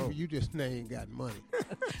 All them people you just named got money.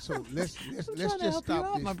 So let's I'm trying to just help you stop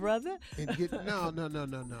out, this my brother. and get no.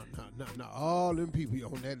 All them people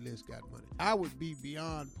on that list got money. I would be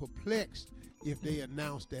beyond perplexed if they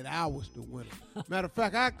announced that I was the winner. Matter of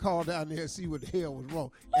fact, I called down there to see what the hell was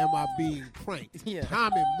wrong. Am I being pranked? Yeah.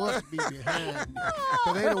 Tommy must be behind me.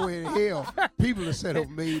 Because ain't no way in hell people have said,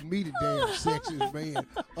 made me the damn sexiest man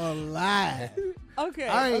alive. Okay,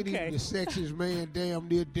 I ain't okay. even the sexiest man damn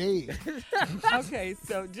near dead. Okay,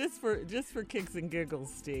 so just for kicks and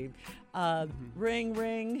giggles, Steve. Ring,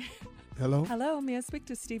 ring. Hello? Hello, may I speak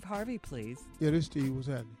to Steve Harvey, please? Yeah, this Steve, what's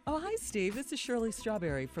happening? Oh, hi, Steve. This is Shirley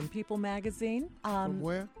Strawberry from People Magazine. From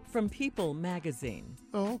where? From People Magazine.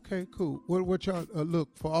 Oh, okay, cool. What y'all, look,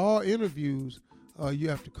 for all interviews, you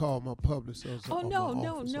have to call my publicist. Oh, or no, my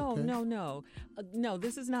no, office, no, okay? no. No,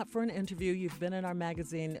 this is not for an interview. You've been in our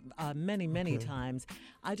magazine many Okay. times.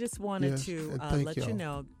 I just wanted Yes, to and thank let you y'all.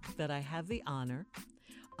 know that I have the honor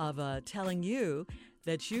of telling you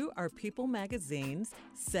that you are People Magazine's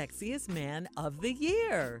Sexiest Man of the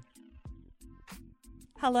Year.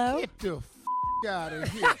 Hello? Get the out of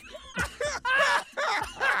here.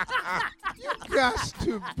 You got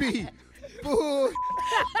to be bull.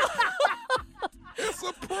 It's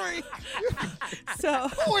a prank. So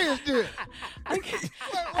Who is this? I can't.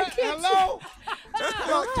 Hello?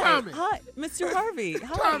 Hello, Tommy. Hi, Mr. Harvey.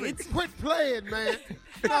 Hi. Tommy, quit playing, man.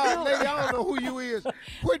 No, lady, I don't know who you is.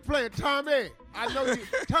 Quit playing, Tommy. I know you.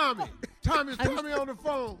 Tommy. Tommy's Tommy on the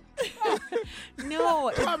phone.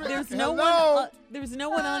 No, Tommy, there's no hello? one. There's no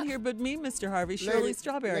one on here but me, Mr. Harvey. Shirley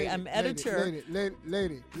Strawberry. I'm editor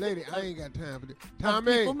Lady, I ain't got time for this. of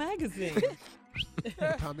Tommy. People Magazine.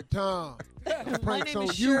 Tommy Tom. The My prank's name on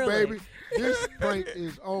is you, Shirley. baby. This prank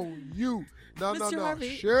is on you. No. Mr.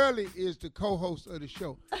 Harvey. Shirley is the co-host of the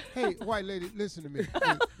show. Hey, white lady, listen to me.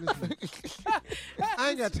 Hey, listen to me. I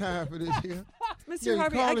ain't got time for this here. Mr. Yeah, you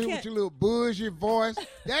Harvey, call I in with can't. your little bougie voice.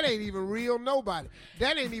 That ain't even real nobody.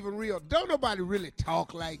 That ain't even real. Don't nobody really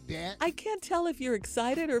talk like that. I can't tell if you're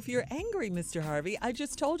excited or if you're angry, Mr. Harvey. I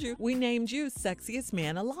just told you we named you Sexiest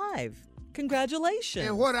Man Alive. Congratulations.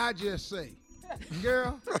 And what I just say,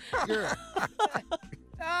 girl,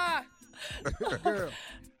 girl,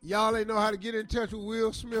 y'all ain't know how to get in touch with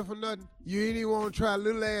Will Smith or nothing. You ain't even want to try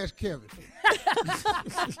little ass Kevin.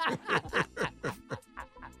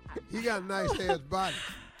 He got a nice ass body.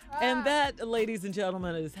 And that, ladies and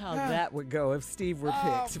gentlemen, is how that would go if Steve were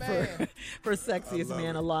picked for Sexiest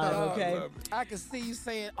Man Alive, okay? I can see you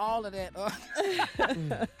saying all of that.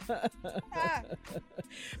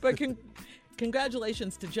 But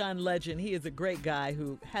Congratulations to John Legend. He is a great guy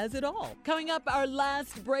who has it all. Coming up, our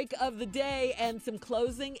last break of the day and some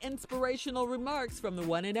closing inspirational remarks from the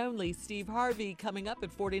one and only Steve Harvey coming up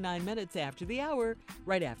at 49 minutes after the hour,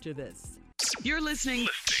 right after this. You're listening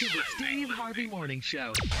to the Steve Harvey Morning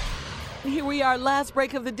Show. Here we are, last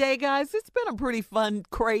break of the day, guys. It's been a pretty fun,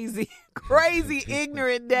 crazy,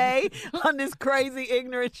 ignorant day on this crazy,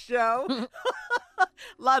 ignorant show. A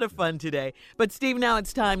lot of fun today. But, Steve, now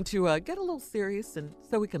it's time to get a little serious and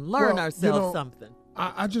so we can learn ourselves something.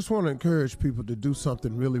 I just want to encourage people to do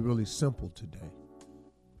something really, really simple today.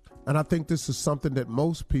 And I think this is something that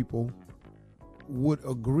most people would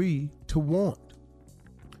agree to want.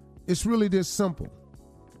 It's really this simple.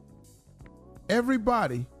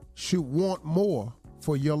 Everybody should want more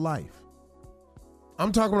for your life.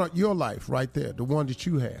 I'm talking about your life right there, the one that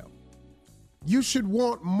you have. You should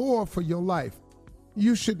want more for your life.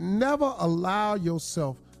 You should never allow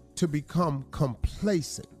yourself to become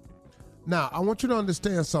complacent. Now, I want you to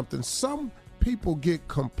understand something. Some people get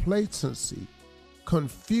complacency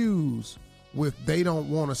confused with they don't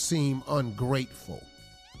want to seem ungrateful.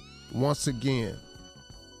 Once again,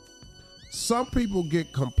 some people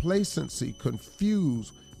get complacency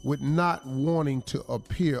confused with not wanting to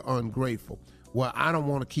appear ungrateful. Well, I don't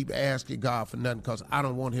want to keep asking God for nothing because I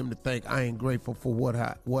don't want him to think I ain't grateful for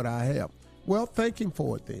what I have. Well, thank him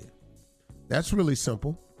for it then. That's really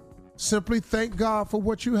simple. Simply thank God for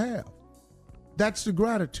what you have. That's the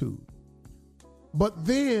gratitude. But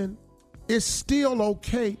then it's still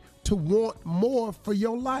okay to want more for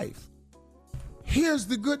your life. Here's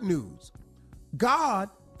the good news. God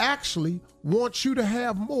actually wants you to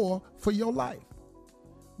have more for your life.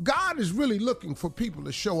 God is really looking for people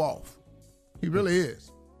to show off. He really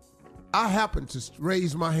is. I happen to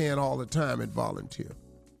raise my hand all the time and volunteer.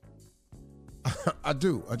 I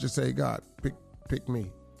do. I just say, God, pick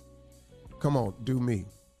me. Come on, do me.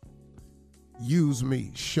 Use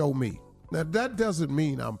me. Show me. Now, that doesn't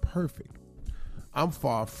mean I'm perfect. I'm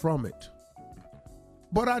far from it.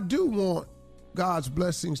 But I do want God's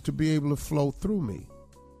blessings to be able to flow through me.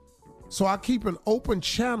 So I keep an open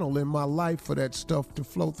channel in my life for that stuff to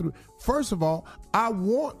flow through. First of all, I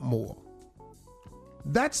want more.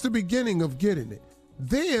 That's the beginning of getting it.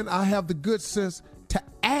 Then I have the good sense to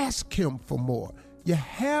ask him for more. You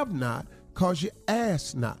have not because you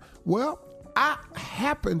ask not. Well, I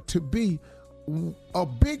happen to be a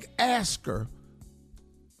big asker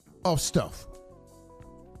of stuff.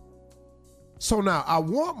 So now I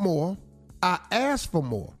want more, I ask for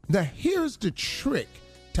more. Now here's the trick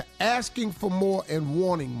to asking for more and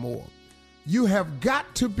wanting more. You have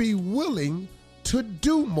got to be willing to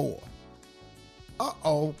do more.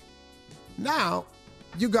 Now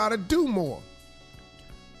you got to do more.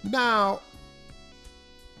 Now,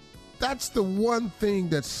 that's the one thing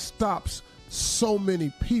that stops so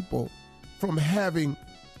many people from having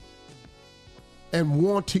and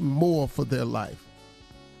wanting more for their life.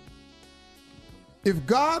 If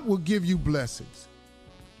God will give you blessings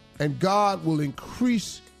and God will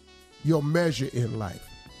increase your measure in life,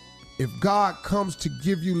 if God comes to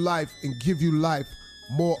give you life and give you life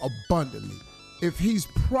more abundantly, if he's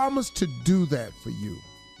promised to do that for you,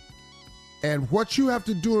 and what you have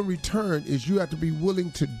to do in return is you have to be willing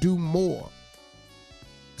to do more.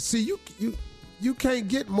 See, you can't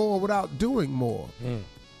get more without doing more.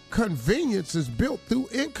 Convenience is built through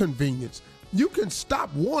inconvenience. You can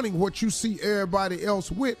stop wanting what you see everybody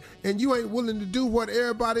else with, and you ain't willing to do what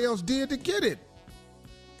everybody else did to get it.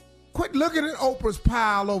 Quit looking at Oprah's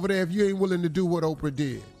pile over there if you ain't willing to do what Oprah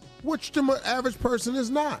did, which the average person is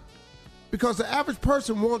not. Because the average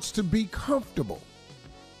person wants to be comfortable.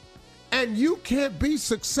 And you can't be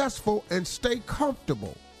successful and stay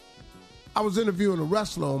comfortable. I was interviewing a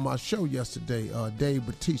wrestler on my show yesterday, Dave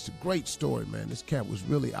Batista. Great story, man. This cat was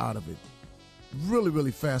really out of it. Really,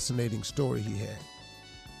 really fascinating story he had.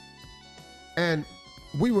 And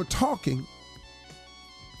we were talking,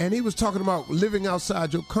 and he was talking about living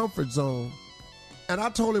outside your comfort zone. And I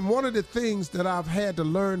told him one of the things that I've had to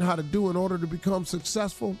learn how to do in order to become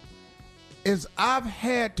successful is I've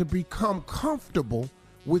had to become comfortable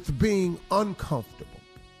with being uncomfortable.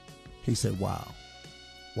 He said, wow,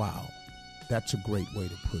 that's a great way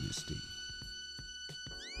to put it, Steve.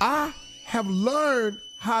 I have learned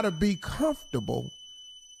how to be comfortable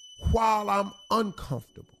while I'm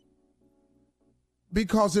uncomfortable.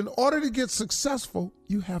 Because in order to get successful,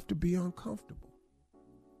 you have to be uncomfortable.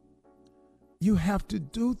 You have to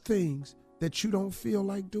do things that you don't feel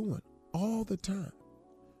like doing all the time.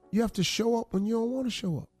 You have to show up when you don't want to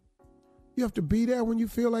show up. You have to be there when you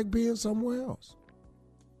feel like being somewhere else.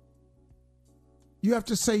 You have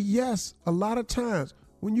to say yes a lot of times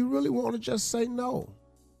when you really want to just say no.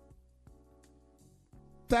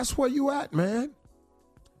 That's where you at, man.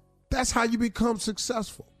 That's how you become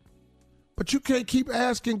successful. But you can't keep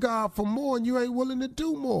asking God for more and you ain't willing to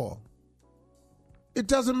do more. It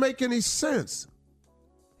doesn't make any sense.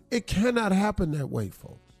 It cannot happen that way,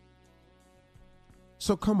 folks.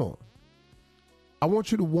 So come on. I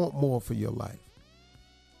want you to want more for your life.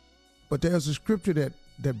 But there's a scripture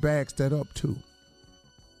that backs that up too.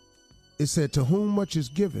 It said, to whom much is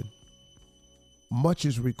given, much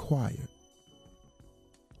is required.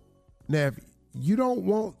 Now, if you don't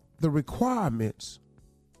want the requirements,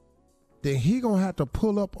 then he gonna have to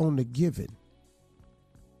pull up on the giving.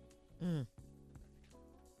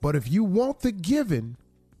 But if you want the giving,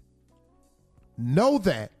 know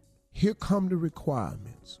that here come the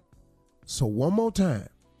requirements. So one more time,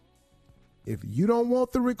 if you don't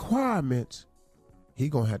want the requirements, he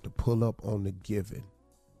gonna have to pull up on the giving.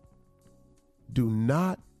 Do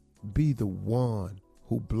not be the one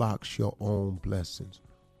who blocks your own blessings.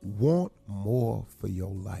 Want more for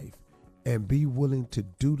your life and be willing to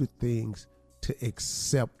do the things to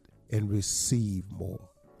accept and receive more.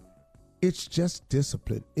 It's just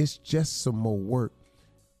discipline. It's just some more work.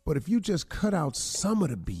 But if you just cut out some of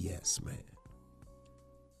the BS,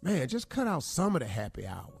 man, just cut out some of the happy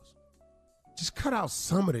hours. Just cut out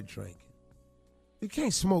some of the drinking. You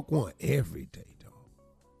can't smoke one every day, dog.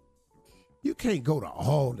 You can't go to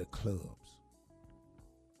all the clubs.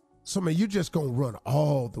 So, man, you just gonna run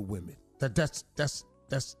all the women. That's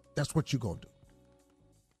what you gonna do.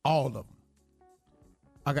 All of them.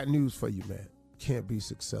 I got news for you, man. Can't be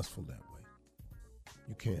successful that way.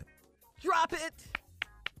 You can't. Drop it.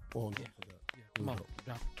 Oh, yeah. Come on,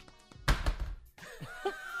 drop it.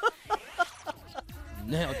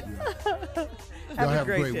 Now, y'all have a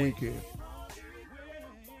great weekend.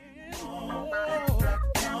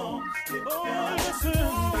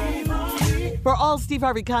 For all Steve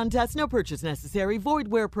Harvey contests, no purchase necessary, void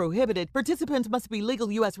where prohibited. Participants must be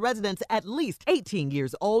legal U.S. residents at least 18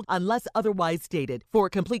 years old unless otherwise stated. For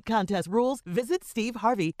complete contest rules, visit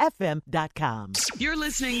SteveHarveyFM.com. You're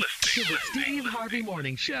listening to the Steve Harvey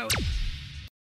Morning Show.